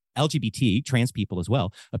random LGBT, trans people as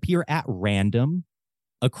well, appear at random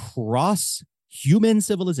across human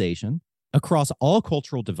civilization, across all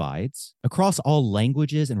cultural divides, across all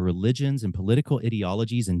languages and religions and political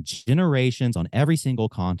ideologies and generations on every single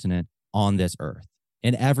continent on this earth,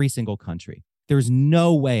 in every single country. There's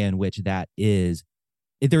no way in which there's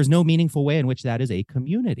no meaningful way in which that is a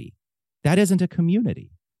community. That isn't a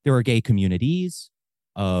community. There are gay communities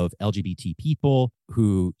of LGBT people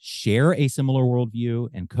who share a similar worldview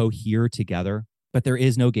and cohere together, but there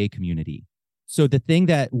is no gay community. So the thing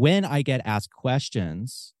that when I get asked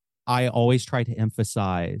questions, I always try to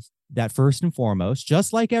emphasize that first and foremost,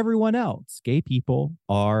 just like everyone else, gay people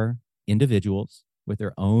are individuals with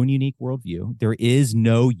their own unique worldview. There is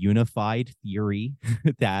no unified theory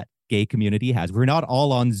that gay community has. We're not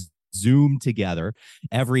all on Zoom together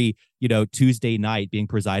every, Tuesday night being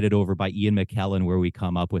presided over by Ian McKellen, where we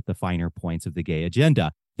come up with the finer points of the gay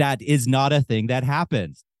agenda. That is not a thing that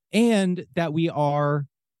happens. And that we are,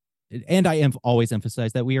 and I have always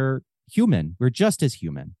emphasized that we are human. We're just as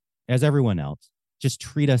human as everyone else. Just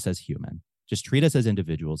treat us as human. Just treat us as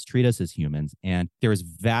individuals, treat us as humans. And there is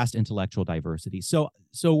vast intellectual diversity. So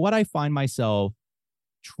what I find myself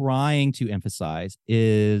trying to emphasize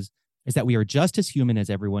is that we are just as human as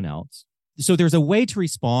everyone else. So there's a way to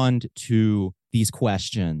respond to these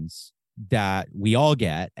questions that we all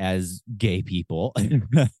get as gay people.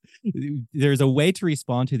 There's a way to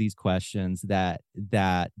respond to these questions that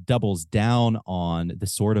doubles down on the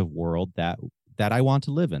sort of world that I want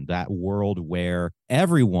to live in, that world where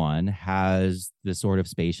everyone has the sort of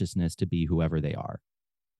spaciousness to be whoever they are.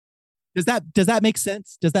 Does that make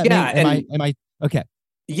sense? Does that am I okay?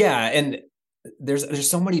 Yeah, and there's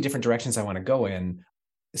so many different directions I want to go in.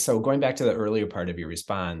 So going back to the earlier part of your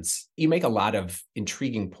response, you make a lot of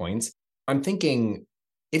intriguing points. I'm thinking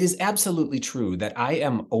it is absolutely true that I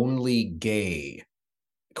am only gay,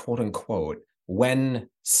 quote unquote, when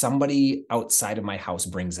somebody outside of my house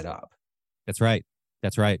brings it up. That's right.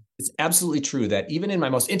 That's right. It's absolutely true that even in my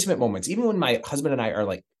most intimate moments, even when my husband and I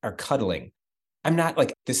are cuddling, I'm not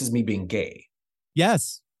like, this is me being gay.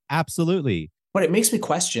 Yes, absolutely. But it makes me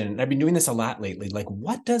question, and I've been doing this a lot lately, like,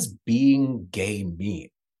 what does being gay mean?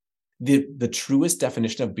 The truest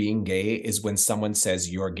definition of being gay is when someone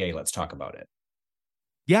says, you're gay, let's talk about it.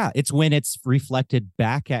 Yeah, it's when it's reflected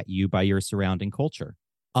back at you by your surrounding culture.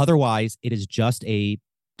 Otherwise, it is just a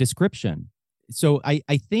description. So I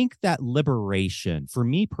think that liberation, for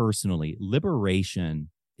me personally, liberation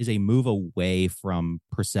is a move away from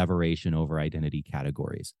perseveration over identity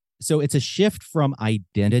categories. So it's a shift from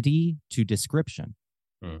identity to description.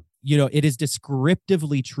 It is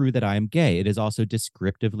descriptively true that I am gay. It is also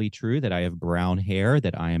descriptively true that I have brown hair,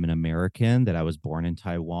 that I am an American, that I was born in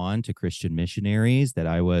Taiwan to Christian missionaries, that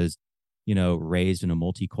I was, raised in a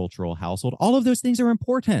multicultural household. All of those things are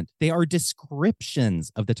important. They are descriptions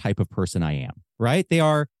of the type of person I am, right? They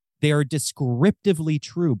are descriptively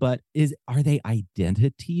true, but are they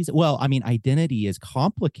identities? Well, I mean, identity is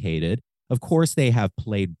complicated. Of course, they have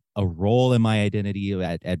played a role in my identity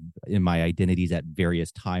in my identities at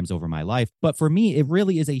various times over my life. But for me, it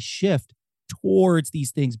really is a shift towards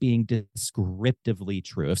these things being descriptively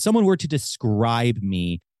true. If someone were to describe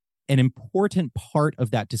me, an important part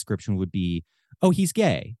of that description would be, oh, he's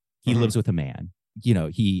gay. He lives with a man.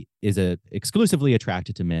 He is exclusively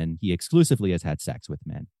attracted to men. He exclusively has had sex with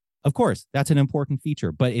men. Of course, that's an important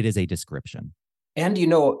feature, but it is a description. And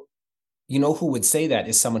who would say that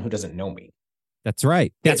is someone who doesn't know me. That's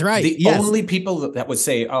right. That's right. The only people that would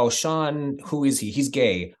say, oh, Shawn, who is he? He's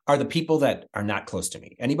gay, are the people that are not close to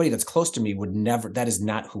me. Anybody that's close to me would never, that is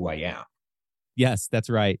not who I am. Yes, that's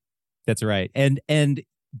right. That's right. And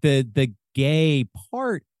the gay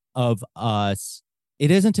part of us, it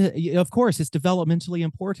isn't, of course, it's developmentally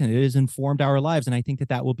important. It has informed our lives. And I think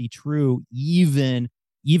that will be true even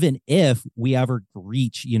if we ever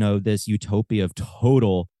reach, this utopia of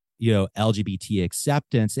total LGBT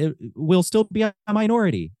acceptance. It will still be a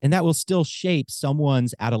minority, and that will still shape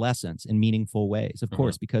someone's adolescence in meaningful ways, of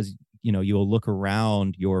course, because, you'll look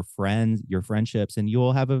around your friends, your friendships, and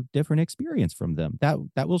you'll have a different experience from them.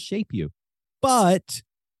 That will shape you. But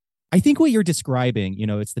I think what you're describing,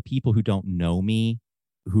 it's the people who don't know me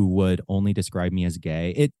who would only describe me as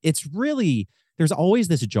gay. It's really, there's always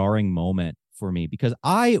this jarring moment for me, because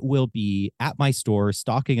I will be at my store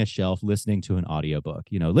stocking a shelf, listening to an audiobook,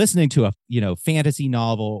 listening to a, fantasy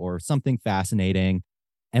novel or something fascinating.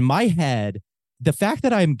 And my head, the fact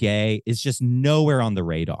that I'm gay is just nowhere on the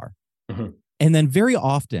radar. And then very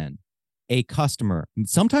often a customer,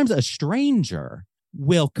 sometimes a stranger,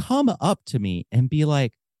 will come up to me and be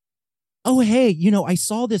like, oh, hey, I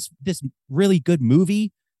saw this really good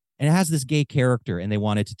movie, and it has this gay character, and they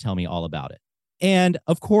wanted to tell me all about it. And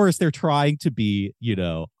of course, they're trying to be,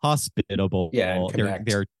 hospitable. Yeah, and connect.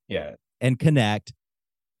 They're yeah, and connect.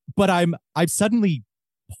 But I'm suddenly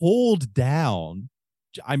pulled down.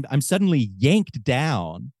 I'm suddenly yanked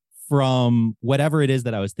down from whatever it is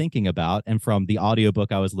that I was thinking about, and from the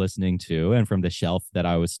audiobook I was listening to, and from the shelf that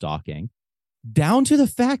I was stalking, down to the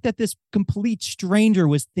fact that this complete stranger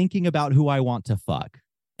was thinking about who I want to fuck.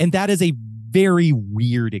 And that is a very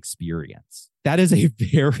weird experience. That is a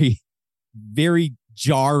very, very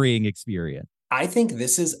jarring experience. I think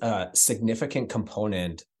this is a significant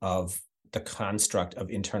component of the construct of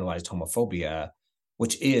internalized homophobia,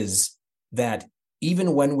 which is that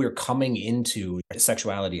even when we're coming into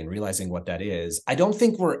sexuality and realizing what that is, I don't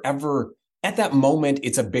think we're ever at that moment.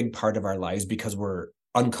 It's a big part of our lives because we're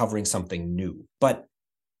uncovering something new. But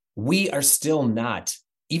we are still not,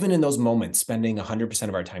 even in those moments, spending 100%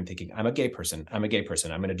 of our time thinking, I'm a gay person. I'm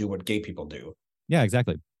going to do what gay people do. Yeah,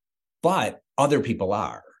 exactly. But other people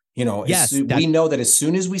are. Yes, we know that as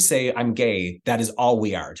soon as we say I'm gay, that is all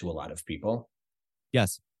we are to a lot of people.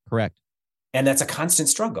 Yes, correct. And that's a constant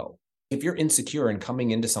struggle. If you're insecure and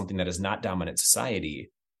coming into something that is not dominant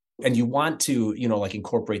society, and you want to,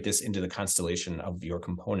 incorporate this into the constellation of your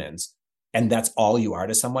components, and that's all you are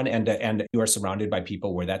to someone, and you are surrounded by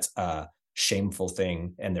people where that's a shameful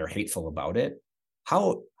thing and they're hateful about it,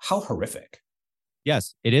 how horrific.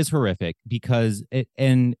 Yes, it is horrific, because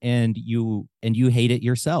and you hate it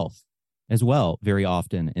yourself as well very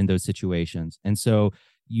often in those situations. And so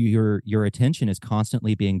your attention is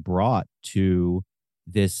constantly being brought to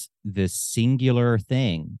this singular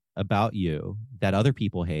thing about you that other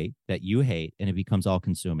people hate, that you hate, and it becomes all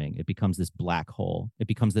consuming. It becomes this black hole. It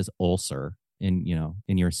becomes this ulcer in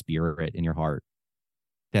your spirit, in your heart,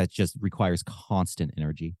 that just requires constant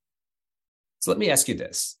energy. So let me ask you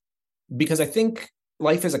this, because I think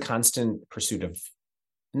life is a constant pursuit of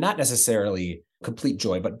not necessarily complete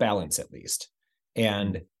joy, but balance at least.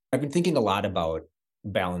 And I've been thinking a lot about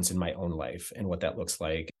balance in my own life and what that looks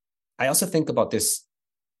like. I also think about this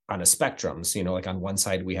on a spectrum. So, like on one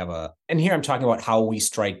side we have and here I'm talking about how we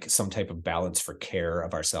strike some type of balance for care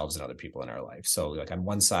of ourselves and other people in our life. So like on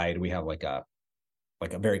one side we have like a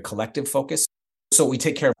very collective focus. So we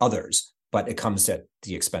take care of others, but it comes at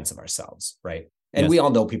the expense of ourselves, right? And Yes. We all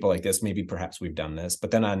know people like this. Maybe perhaps we've done this.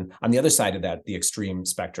 But then on the other side of that, the extreme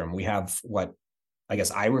spectrum, we have what I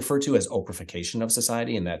guess I refer to as oprification of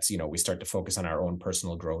society. And that's, we start to focus on our own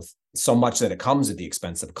personal growth so much that it comes at the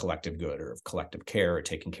expense of collective good or of collective care or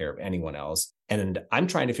taking care of anyone else. And I'm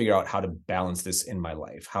trying to figure out how to balance this in my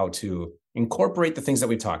life, how to incorporate the things that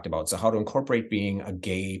we've talked about. So how to incorporate being a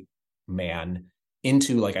gay man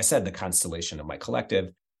into, like I said, the constellation of my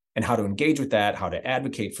collective, and how to engage with that, how to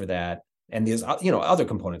advocate for that. And there's, other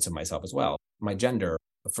components of myself as well. My gender,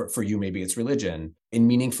 for you, maybe it's religion, in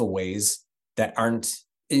meaningful ways that aren't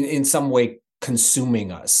in some way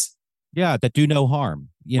consuming us. Yeah, that do no harm,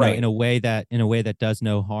 right. in a way that does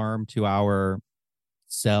no harm to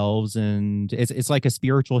ourselves. And it's like a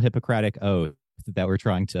spiritual Hippocratic oath that we're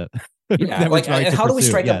trying to yeah, like, and how do we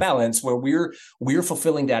strike a balance where we're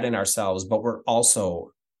fulfilling that in ourselves, but we're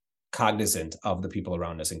also cognizant of the people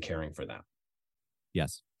around us and caring for them?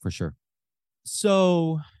 Yes, for sure.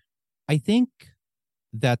 So I think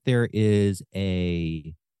that there is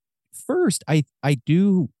I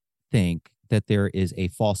do think that there is a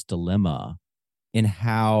false dilemma in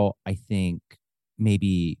how I think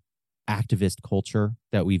maybe activist culture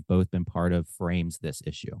that we've both been part of frames this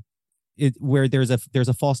issue. Where there's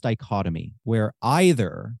a false dichotomy where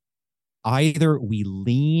either we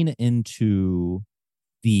lean into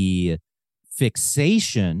the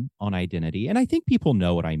fixation on identity, and I think people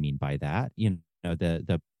know what I mean by that.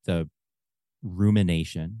 The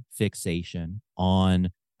rumination, fixation on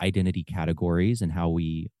identity categories and how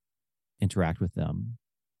we interact with them.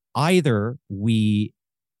 Either we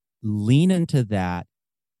lean into that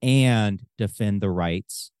and defend the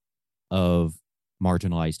rights of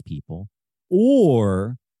marginalized people,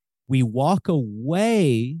 or we walk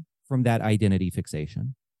away from that identity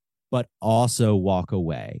fixation, but also walk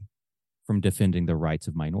away from defending the rights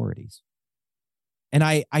of minorities. And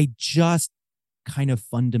I just kind of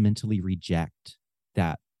fundamentally reject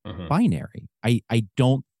that binary. I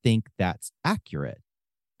don't think that's accurate.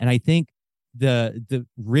 And I think the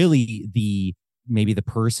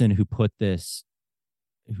person who put this,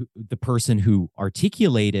 the person who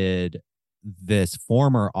articulated this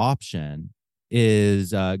former option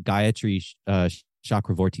is Gayatri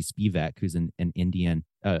Chakravorty Spivak, who's an Indian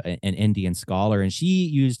scholar, and she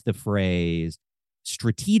used the phrase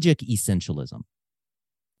strategic essentialism.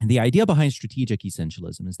 And the idea behind strategic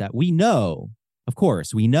essentialism is that we know, of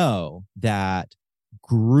course, we know that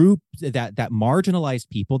that marginalized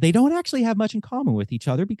people, they don't actually have much in common with each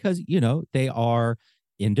other because, they are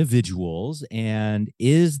individuals. And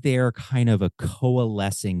is there kind of a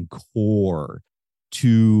coalescing core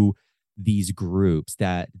to these groups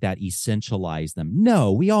that essentialize them?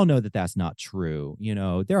 No, we all know that that's not true.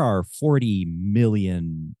 There are 40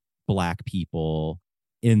 million Black people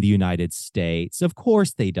in the United States. Of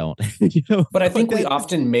course they don't. But I think we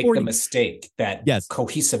often make 40... the mistake that yes.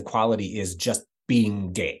 Cohesive quality is just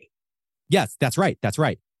being gay. Yes, that's right. That's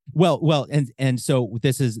right. Well, and so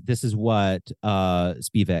this is what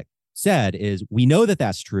Spivak said is, we know that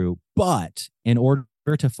that's true, but in order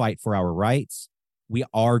to fight for our rights, we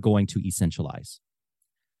are going to essentialize.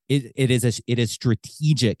 It is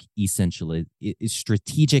strategic essentialism,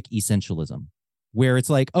 where it's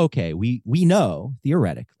like, okay, we know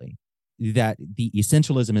theoretically that the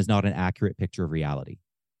essentialism is not an accurate picture of reality.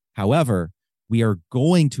 However, we are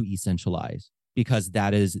going to essentialize because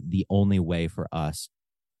that is the only way for us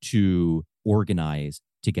to organize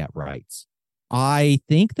to get rights. I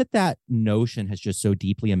think that notion has just so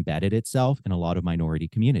deeply embedded itself in a lot of minority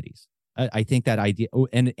communities. I think that idea,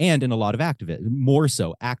 and in a lot of more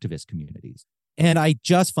so activist communities. And I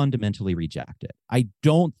just fundamentally reject it. I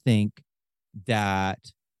don't think that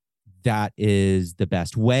is the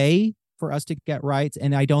best way for us to get rights,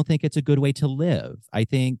 and I don't think it's a good way to live. I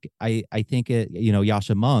think it,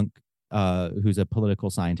 Yasha Monk, who's a political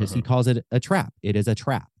scientist, he calls it a trap. It is a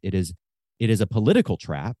trap. It is a political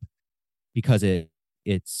trap because it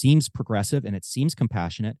seems progressive and it seems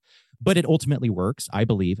compassionate, but it ultimately works, I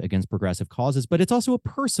believe, against progressive causes. But it's also a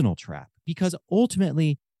personal trap because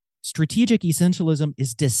ultimately strategic essentialism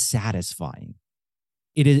is dissatisfying.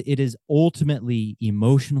 It is ultimately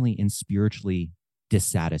emotionally and spiritually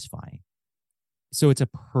dissatisfying. So it's a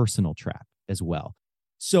personal trap as well.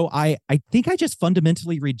 So I think I just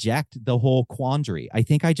fundamentally reject the whole quandary. I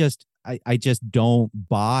think I just don't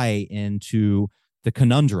buy into the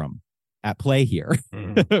conundrum at play here.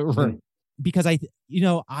 Because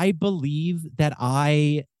I believe that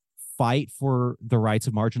I fight for the rights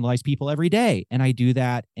of marginalized people every day. And I do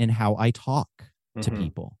that in how I talk to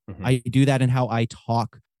people. I do that in how I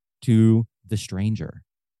talk to the stranger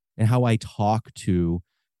and how I talk to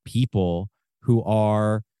people who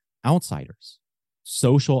are outsiders,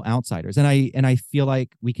 social outsiders. And I feel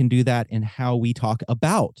like we can do that in how we talk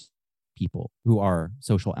about people who are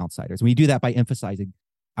social outsiders. And we do that by emphasizing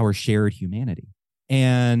our shared humanity.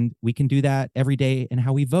 And we can do that every day in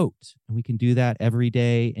how we vote. And we can do that every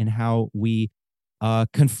day in how we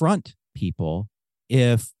confront people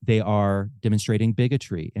if they are demonstrating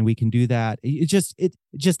bigotry. And we can do that.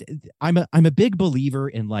 I'm a big believer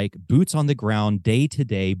in like boots on the ground, day to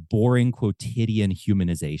day, boring quotidian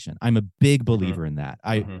humanization. I'm a big believer in that.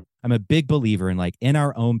 I'm a big believer in like in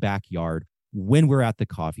our own backyard, when we're at the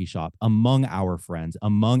coffee shop, among our friends,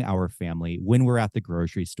 among our family, when we're at the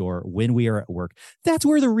grocery store, when we are at work. That's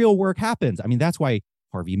where the real work happens. I mean, that's why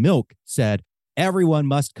Harvey Milk said everyone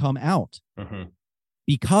must come out,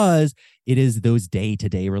 because it is those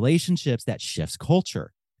day-to-day relationships that shifts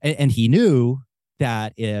culture. And he knew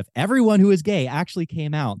that if everyone who is gay actually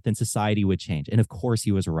came out, then society would change. And of course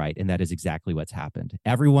he was right. And that is exactly what's happened.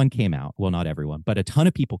 Everyone came out. Well, not everyone, but a ton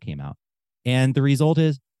of people came out. And the result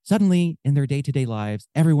is, suddenly, in their day-to-day lives,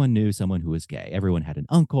 everyone knew someone who was gay. Everyone had an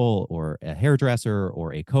uncle or a hairdresser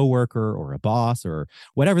or a coworker or a boss or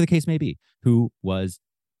whatever the case may be who was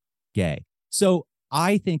gay. So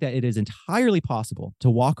I think that it is entirely possible to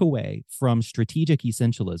walk away from strategic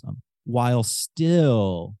essentialism while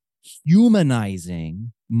still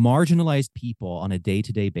humanizing marginalized people on a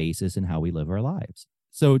day-to-day basis in how we live our lives.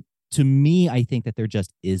 So to me, I think that there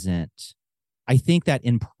just isn't. I think that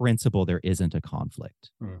in principle, there isn't a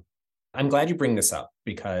conflict. I'm glad you bring this up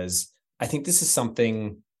because I think this is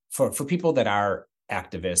something for people that are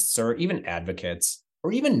activists or even advocates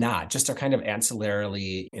or even not, just are kind of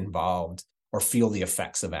ancillarily involved or feel the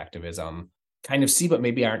effects of activism, kind of see but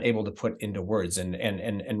maybe aren't able to put into words. And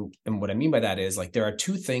what I mean by that is like there are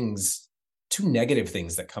two negative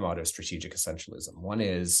things that come out of strategic essentialism. One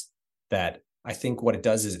is that I think what it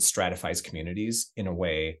does is it stratifies communities in a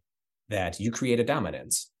way that you create a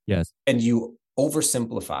dominance. Yes. And you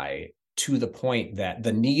oversimplify to the point that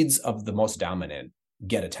the needs of the most dominant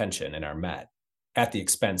get attention and are met at the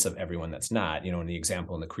expense of everyone that's not. And the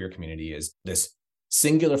example in the queer community is this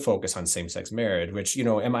singular focus on same-sex marriage, which,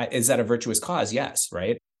 is that a virtuous cause? Yes,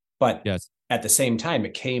 right? But yes, at the same time,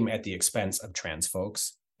 it came at the expense of trans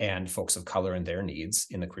folks and folks of color and their needs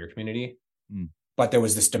in the queer community. But there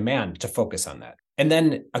was this demand to focus on that. And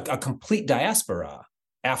then a complete diaspora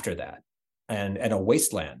after that. and a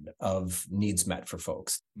wasteland of needs met for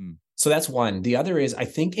folks. Mm. So that's one. The other is, I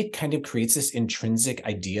think it kind of creates this intrinsic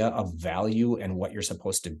idea of value and what you're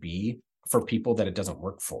supposed to be for people that it doesn't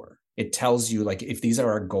work for. It tells you, like, if these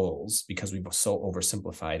are our goals, because we've so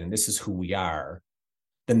oversimplified and this is who we are,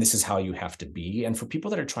 then this is how you have to be. And for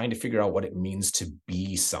people that are trying to figure out what it means to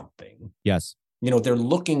be something, Yes, they're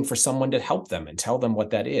looking for someone to help them and tell them what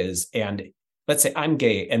that is. And let's say I'm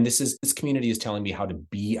gay, and this community is telling me how to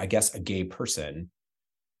be, I guess, a gay person.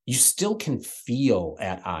 You still can feel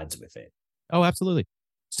at odds with it. Oh, absolutely.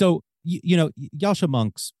 So, Yasha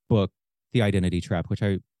Monk's book, The Identity Trap, which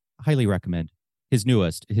I highly recommend, his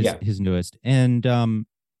newest. And,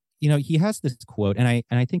 he has this quote, and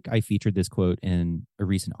I think I featured this quote in a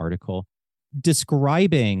recent article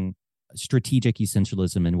describing strategic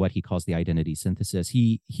essentialism and what he calls the identity synthesis.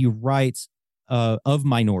 He writes of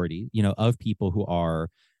minority, of people who are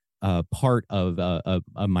part of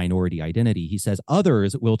a minority identity. He says,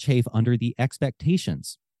 others will chafe under the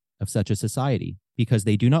expectations of such a society because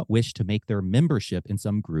they do not wish to make their membership in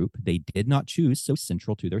some group they did not choose so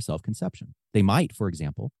central to their self-conception. They might, for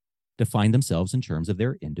example, define themselves in terms of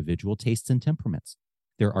their individual tastes and temperaments,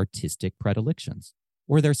 their artistic predilections,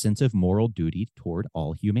 or their sense of moral duty toward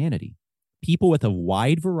all humanity. People with a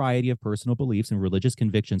wide variety of personal beliefs and religious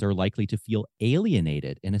convictions are likely to feel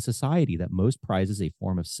alienated in a society that most prizes a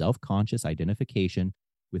form of self-conscious identification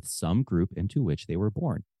with some group into which they were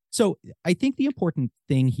born. So I think the important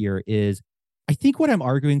thing here is, I think what I'm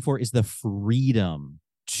arguing for is the freedom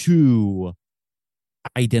to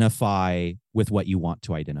identify with what you want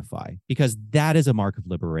to identify, because that is a mark of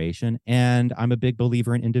liberation. And I'm a big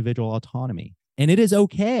believer in individual autonomy. And it is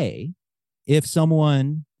okay if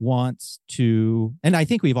someone wants to, and I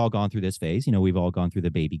think we've all gone through this phase, we've all gone through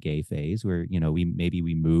the baby gay phase where,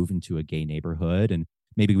 we move into a gay neighborhood, and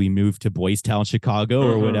maybe we move to Boys Town, Chicago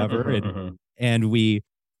or whatever. And we,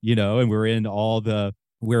 and we're in all the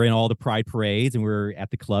pride parades, and we're at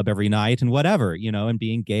the club every night and whatever, and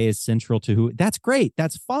being gay is central to who. That's great.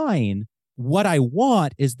 That's fine. What I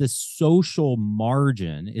want is the social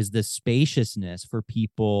margin, is the spaciousness for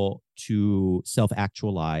people to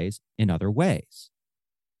self-actualize in other ways.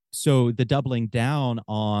 So the doubling down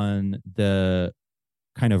on the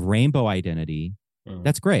kind of rainbow identity,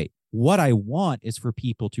 that's great. What I want is for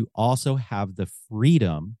people to also have the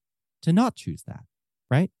freedom to not choose that,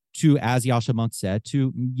 right? To, as Yasha Monk said,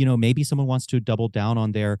 to, maybe someone wants to double down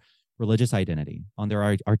on their religious identity, on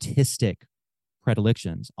their artistic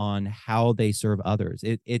predilections, on how they serve others.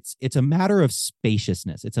 It's a matter of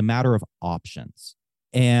spaciousness. It's a matter of options.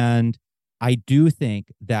 And I do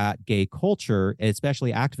think that gay culture,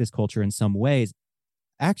 especially activist culture in some ways,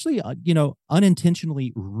 actually,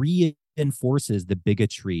 unintentionally reinforces the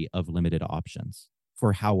bigotry of limited options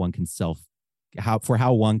for how one can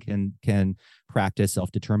can practice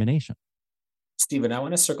self-determination. Stephen, I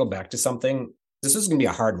want to circle back to something. This is going to be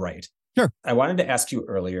a hard right. Sure. I wanted to ask you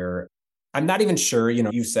earlier, I'm not even sure,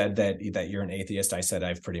 you said that you're an atheist. I said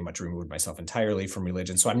I've pretty much removed myself entirely from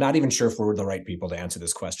religion. So I'm not even sure if we're the right people to answer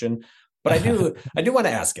this question, but I do want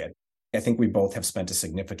to ask it. I think we both have spent a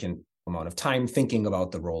significant amount of time thinking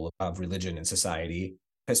about the role of religion in society,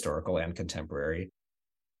 historical and contemporary.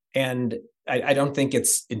 And I don't think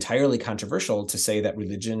it's entirely controversial to say that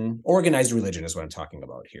religion, organized religion is what I'm talking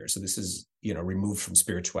about here. So this is, removed from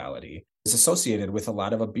spirituality, is associated with a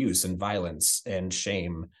lot of abuse and violence and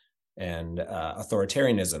shame and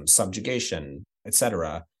authoritarianism, subjugation,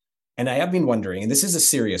 etc. And I have been wondering, and this is a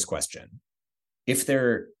serious question, if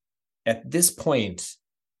there, at this point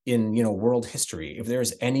in world history, if there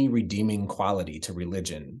is any redeeming quality to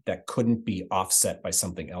religion that couldn't be offset by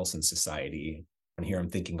something else in society. And here I'm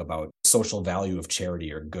thinking about social value of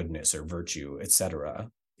charity or goodness or virtue, etc.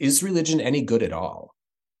 Is religion any good at all?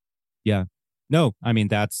 Yeah. No, I mean,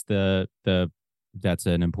 that's that's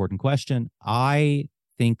an important question. I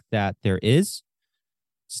think that there is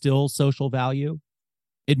still social value.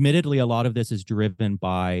 Admittedly, a lot of this is driven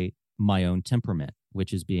by my own temperament,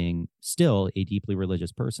 which is being still a deeply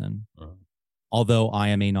religious person, although I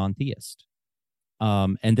am a non-theist.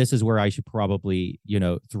 And this is where I should probably,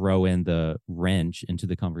 throw in the wrench into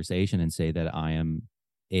the conversation and say that I am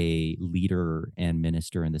a leader and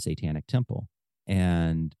minister in the Satanic Temple,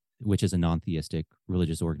 which is a non-theistic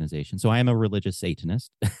religious organization. So I am a religious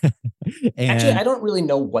Satanist. Actually, I don't really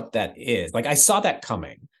know what that is. Like, I saw that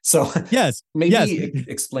coming. So yes,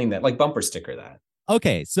 explain that, like bumper sticker that.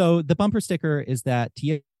 Okay, so the bumper sticker is that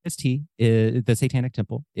TST is the Satanic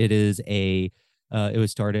Temple. It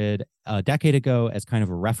was started a decade ago as kind of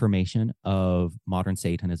a reformation of modern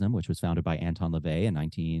Satanism, which was founded by Anton LaVey in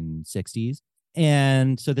 1960s.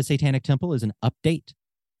 And so the Satanic Temple is an update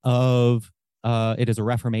of it is a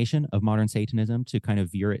reformation of modern Satanism to kind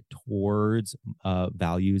of veer it towards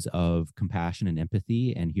values of compassion and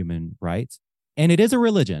empathy and human rights. And it is a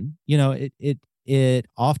religion. It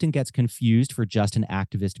often gets confused for just an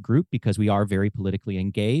activist group because we are very politically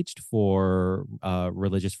engaged for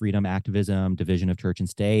religious freedom activism, division of church and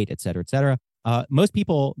state, et cetera, et cetera. Most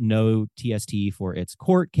people know TST for its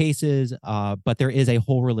court cases, but there is a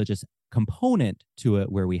whole religious component to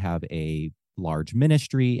it where we have a large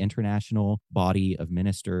ministry, international body of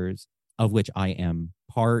ministers, of which I am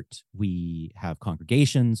part. We have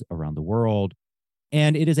congregations around the world,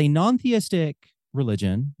 and it is a non-theistic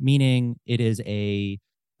religion, meaning it is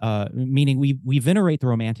meaning we venerate the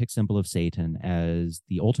romantic symbol of Satan as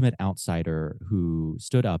the ultimate outsider who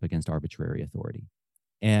stood up against arbitrary authority.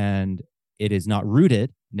 And it is not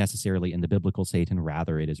rooted necessarily in the biblical Satan.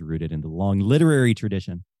 Rather, it is rooted in the long literary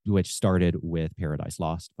tradition, which started with Paradise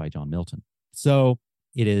Lost by John Milton. So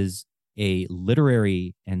it is a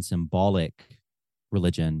literary and symbolic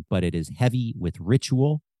religion, but it is heavy with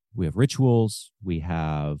ritual. We have rituals, we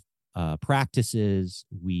have practices,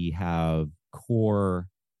 we have core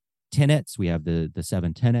tenets, we have the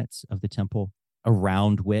 7 tenets of the temple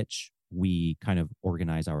around which we kind of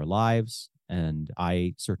organize our lives. And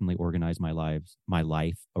I certainly organize my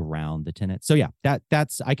life around the tenets. So yeah,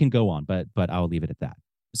 that's I can go on, but I'll leave it at that.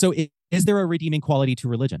 So is there a redeeming quality to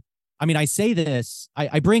religion? I mean, I say this,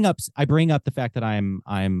 I bring up the fact that I'm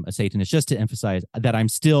a Satanist just to emphasize that I'm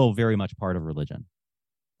still very much part of religion.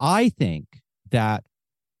 I think that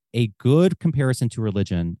a good comparison to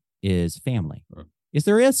religion is family. Is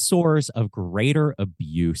there a source of greater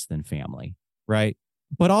abuse than family, right?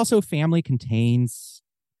 But also family contains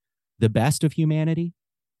the best of humanity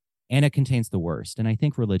and it contains the worst. And I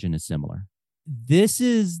think religion is similar. This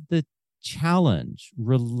is the challenge.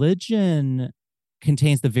 Religion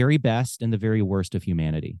contains the very best and the very worst of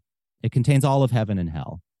humanity. It contains all of heaven and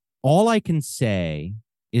hell. All I can say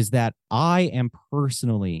is that I am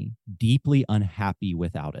personally deeply unhappy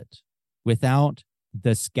without it, without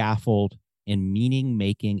the scaffold and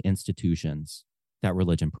meaning-making institutions that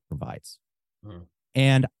religion provides.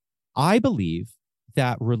 And I believe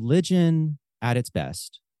that religion at its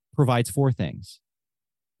best provides 4 things,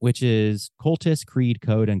 which is cultus, creed,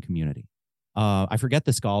 code, and community. I forget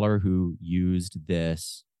the scholar who used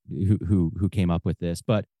this, who came up with this,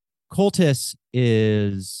 but cultus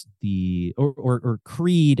is or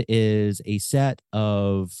creed is a set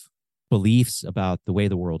of beliefs about the way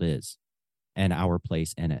the world is and our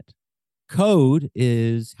place in it. Code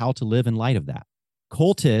is how to live in light of that.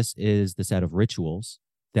 Cultus is the set of rituals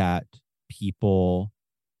that people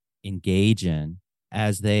engage in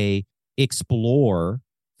as they explore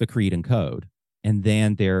the creed and code. And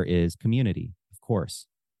then there is community, of course.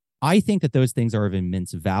 I think that those things are of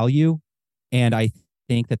immense value. And I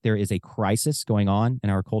think that there is a crisis going on in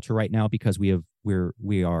our culture right now because we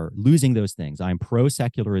are losing those things. I'm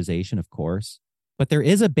pro-secularization, of course, but there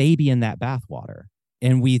is a baby in that bathwater.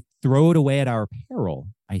 And we throw it away at our peril,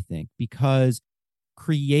 I think, because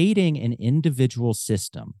creating an individual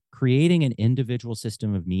system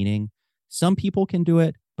of meaning, some people can do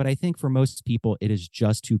it, but I think for most people, it is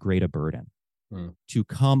just too great a burden to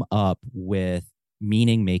come up with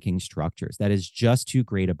meaning-making structures. That is just too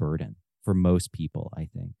great a burden for most people, I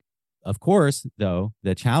think. Of course, though,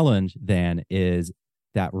 the challenge then is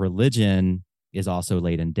that religion is also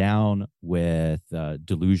laden down with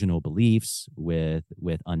delusional beliefs, with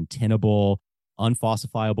untenable,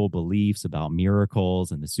 unfalsifiable beliefs about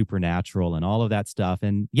miracles and the supernatural and all of that stuff.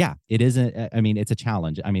 And yeah, it isn't, I mean, it's a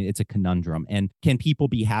challenge. I mean, it's a conundrum. And can people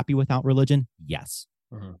be happy without religion? Yes.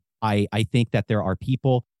 I think that there are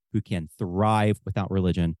people who can thrive without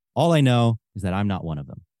religion. All I know is that I'm not one of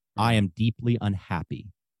them. I am deeply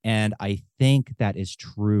unhappy. And I think that is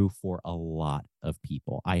true for a lot of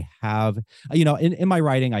people. I have, in my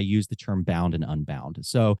writing, I use the term bound and unbound.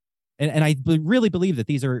 So, and I really believe that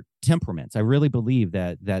these are temperaments. I really believe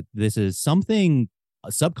that this is something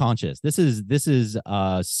subconscious. This is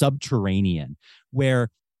subterranean, where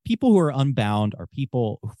people who are unbound are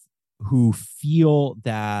people who feel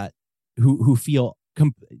that, who feel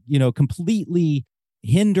completely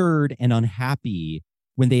hindered and unhappy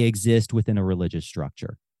when they exist within a religious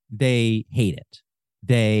structure. They hate it.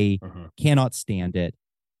 They cannot stand it.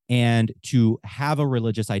 And to have a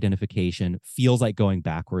religious identification feels like going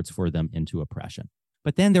backwards for them into oppression.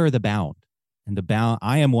 But then there are the bound. And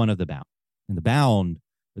I am one of the bound. And the bound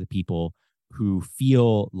are the people who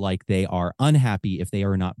feel like they are unhappy if they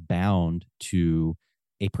are not bound to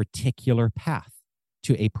a particular path,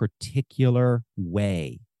 to a particular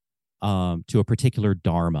way, to a particular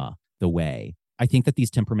dharma, the way. I think that these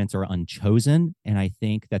temperaments are unchosen, and I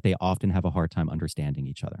think that they often have a hard time understanding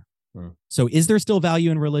each other. So is there still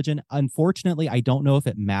value in religion? Unfortunately, I don't know if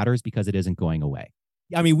it matters because it isn't going away.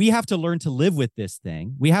 I mean, we have to learn to live with this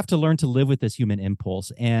thing. We have to learn to live with this human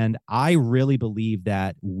impulse. And I really believe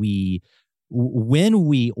that when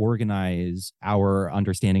we organize our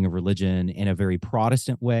understanding of religion in a very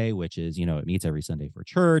Protestant way, which is, it meets every Sunday for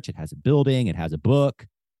church, it has a building, it has a book,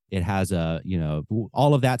 it has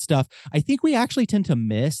all of that stuff. I think we actually tend to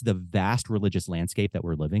miss the vast religious landscape that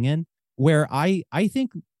we're living in, where I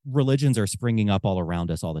think religions are springing up all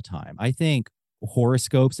around us all the time. I think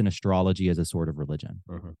horoscopes and astrology is a sort of religion.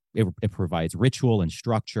 It provides ritual and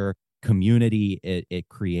structure, community. It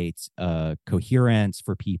creates coherence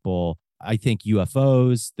for people. I think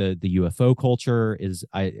UFOs, the UFO culture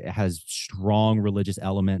has strong religious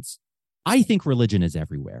elements. I think religion is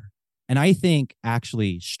everywhere. And I think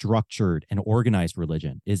actually structured and organized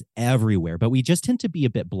religion is everywhere, but we just tend to be a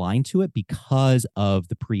bit blind to it because of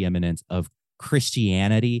the preeminence of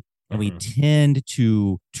Christianity. And we tend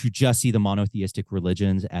to just see the monotheistic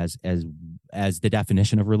religions as the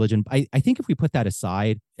definition of religion. I think if we put that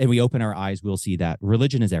aside and we open our eyes, we'll see that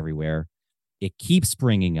religion is everywhere. It keeps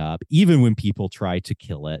springing up, even when people try to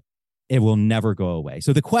kill it. It will never go away.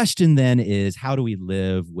 So the question then is, how do we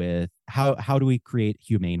live with, how do we create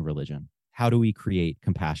humane religion? How do we create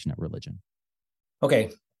compassionate religion?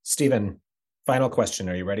 Okay, Stephen, final question.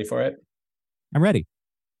 Are you ready for it? I'm ready.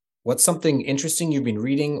 What's something interesting you've been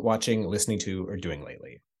reading, watching, listening to, or doing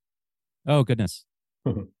lately? Oh, goodness.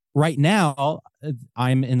 Right now,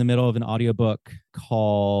 I'm in the middle of an audiobook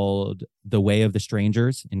called The Way of the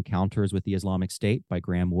Strangers, Encounters with the Islamic State by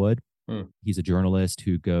Graham Wood. He's a journalist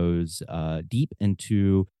who goes deep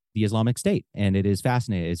into the Islamic State, and it is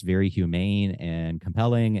fascinating. It's very humane and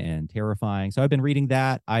compelling and terrifying. So I've been reading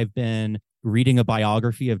that. I've been reading a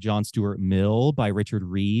biography of John Stuart Mill by Richard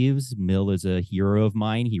Reeves. Mill is a hero of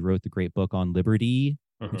mine. He wrote the great book on liberty,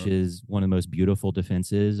 which is one of the most beautiful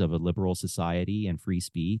defenses of a liberal society and free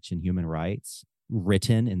speech and human rights,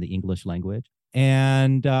 written in the English language.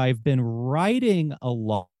 And I've been writing a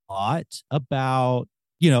lot about,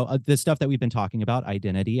 the stuff that we've been talking about,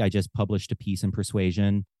 identity. I just published a piece in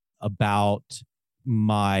Persuasion about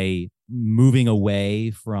my moving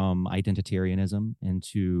away from identitarianism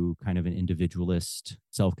into kind of an individualist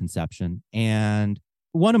self-conception. And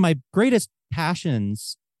one of my greatest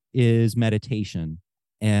passions is meditation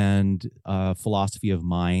and philosophy of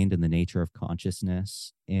mind and the nature of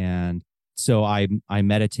consciousness. And so I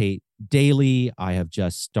meditate daily. I have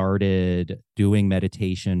just started doing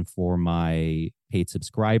meditation for my paid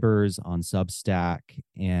subscribers on Substack,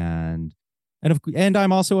 and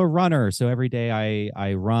I'm also a runner. So every day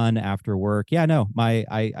I run after work.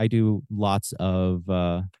 I do lots of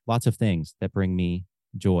things that bring me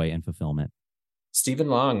joy and fulfillment. Stephen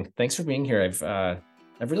Long, thanks for being here.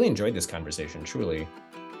 I've really enjoyed this conversation, truly.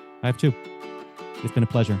 I have too. It's been a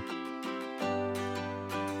pleasure.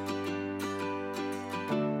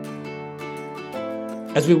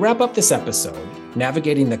 As we wrap up this episode,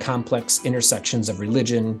 navigating the complex intersections of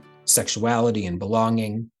religion, sexuality, and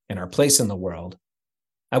belonging, and our place in the world,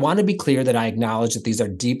 I want to be clear that I acknowledge that these are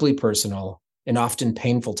deeply personal and often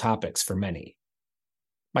painful topics for many.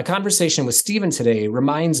 My conversation with Stephen today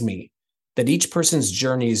reminds me that each person's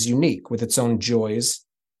journey is unique with its own joys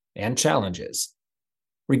and challenges.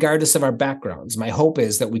 Regardless of our backgrounds, my hope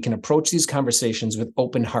is that we can approach these conversations with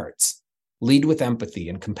open hearts, lead with empathy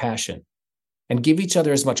and compassion, and give each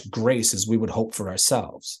other as much grace as we would hope for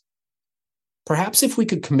ourselves. Perhaps if we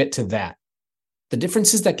could commit to that, the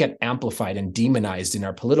differences that get amplified and demonized in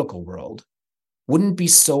our political world wouldn't be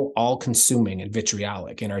so all-consuming and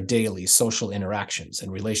vitriolic in our daily social interactions and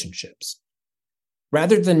relationships.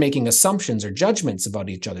 Rather than making assumptions or judgments about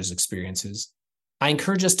each other's experiences, I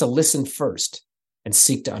encourage us to listen first and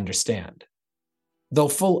seek to understand. Though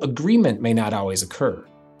full agreement may not always occur,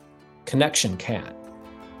 connection can.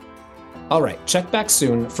 All right, check back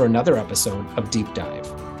soon for another episode of Deep Dive.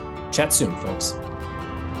 Chat soon, folks.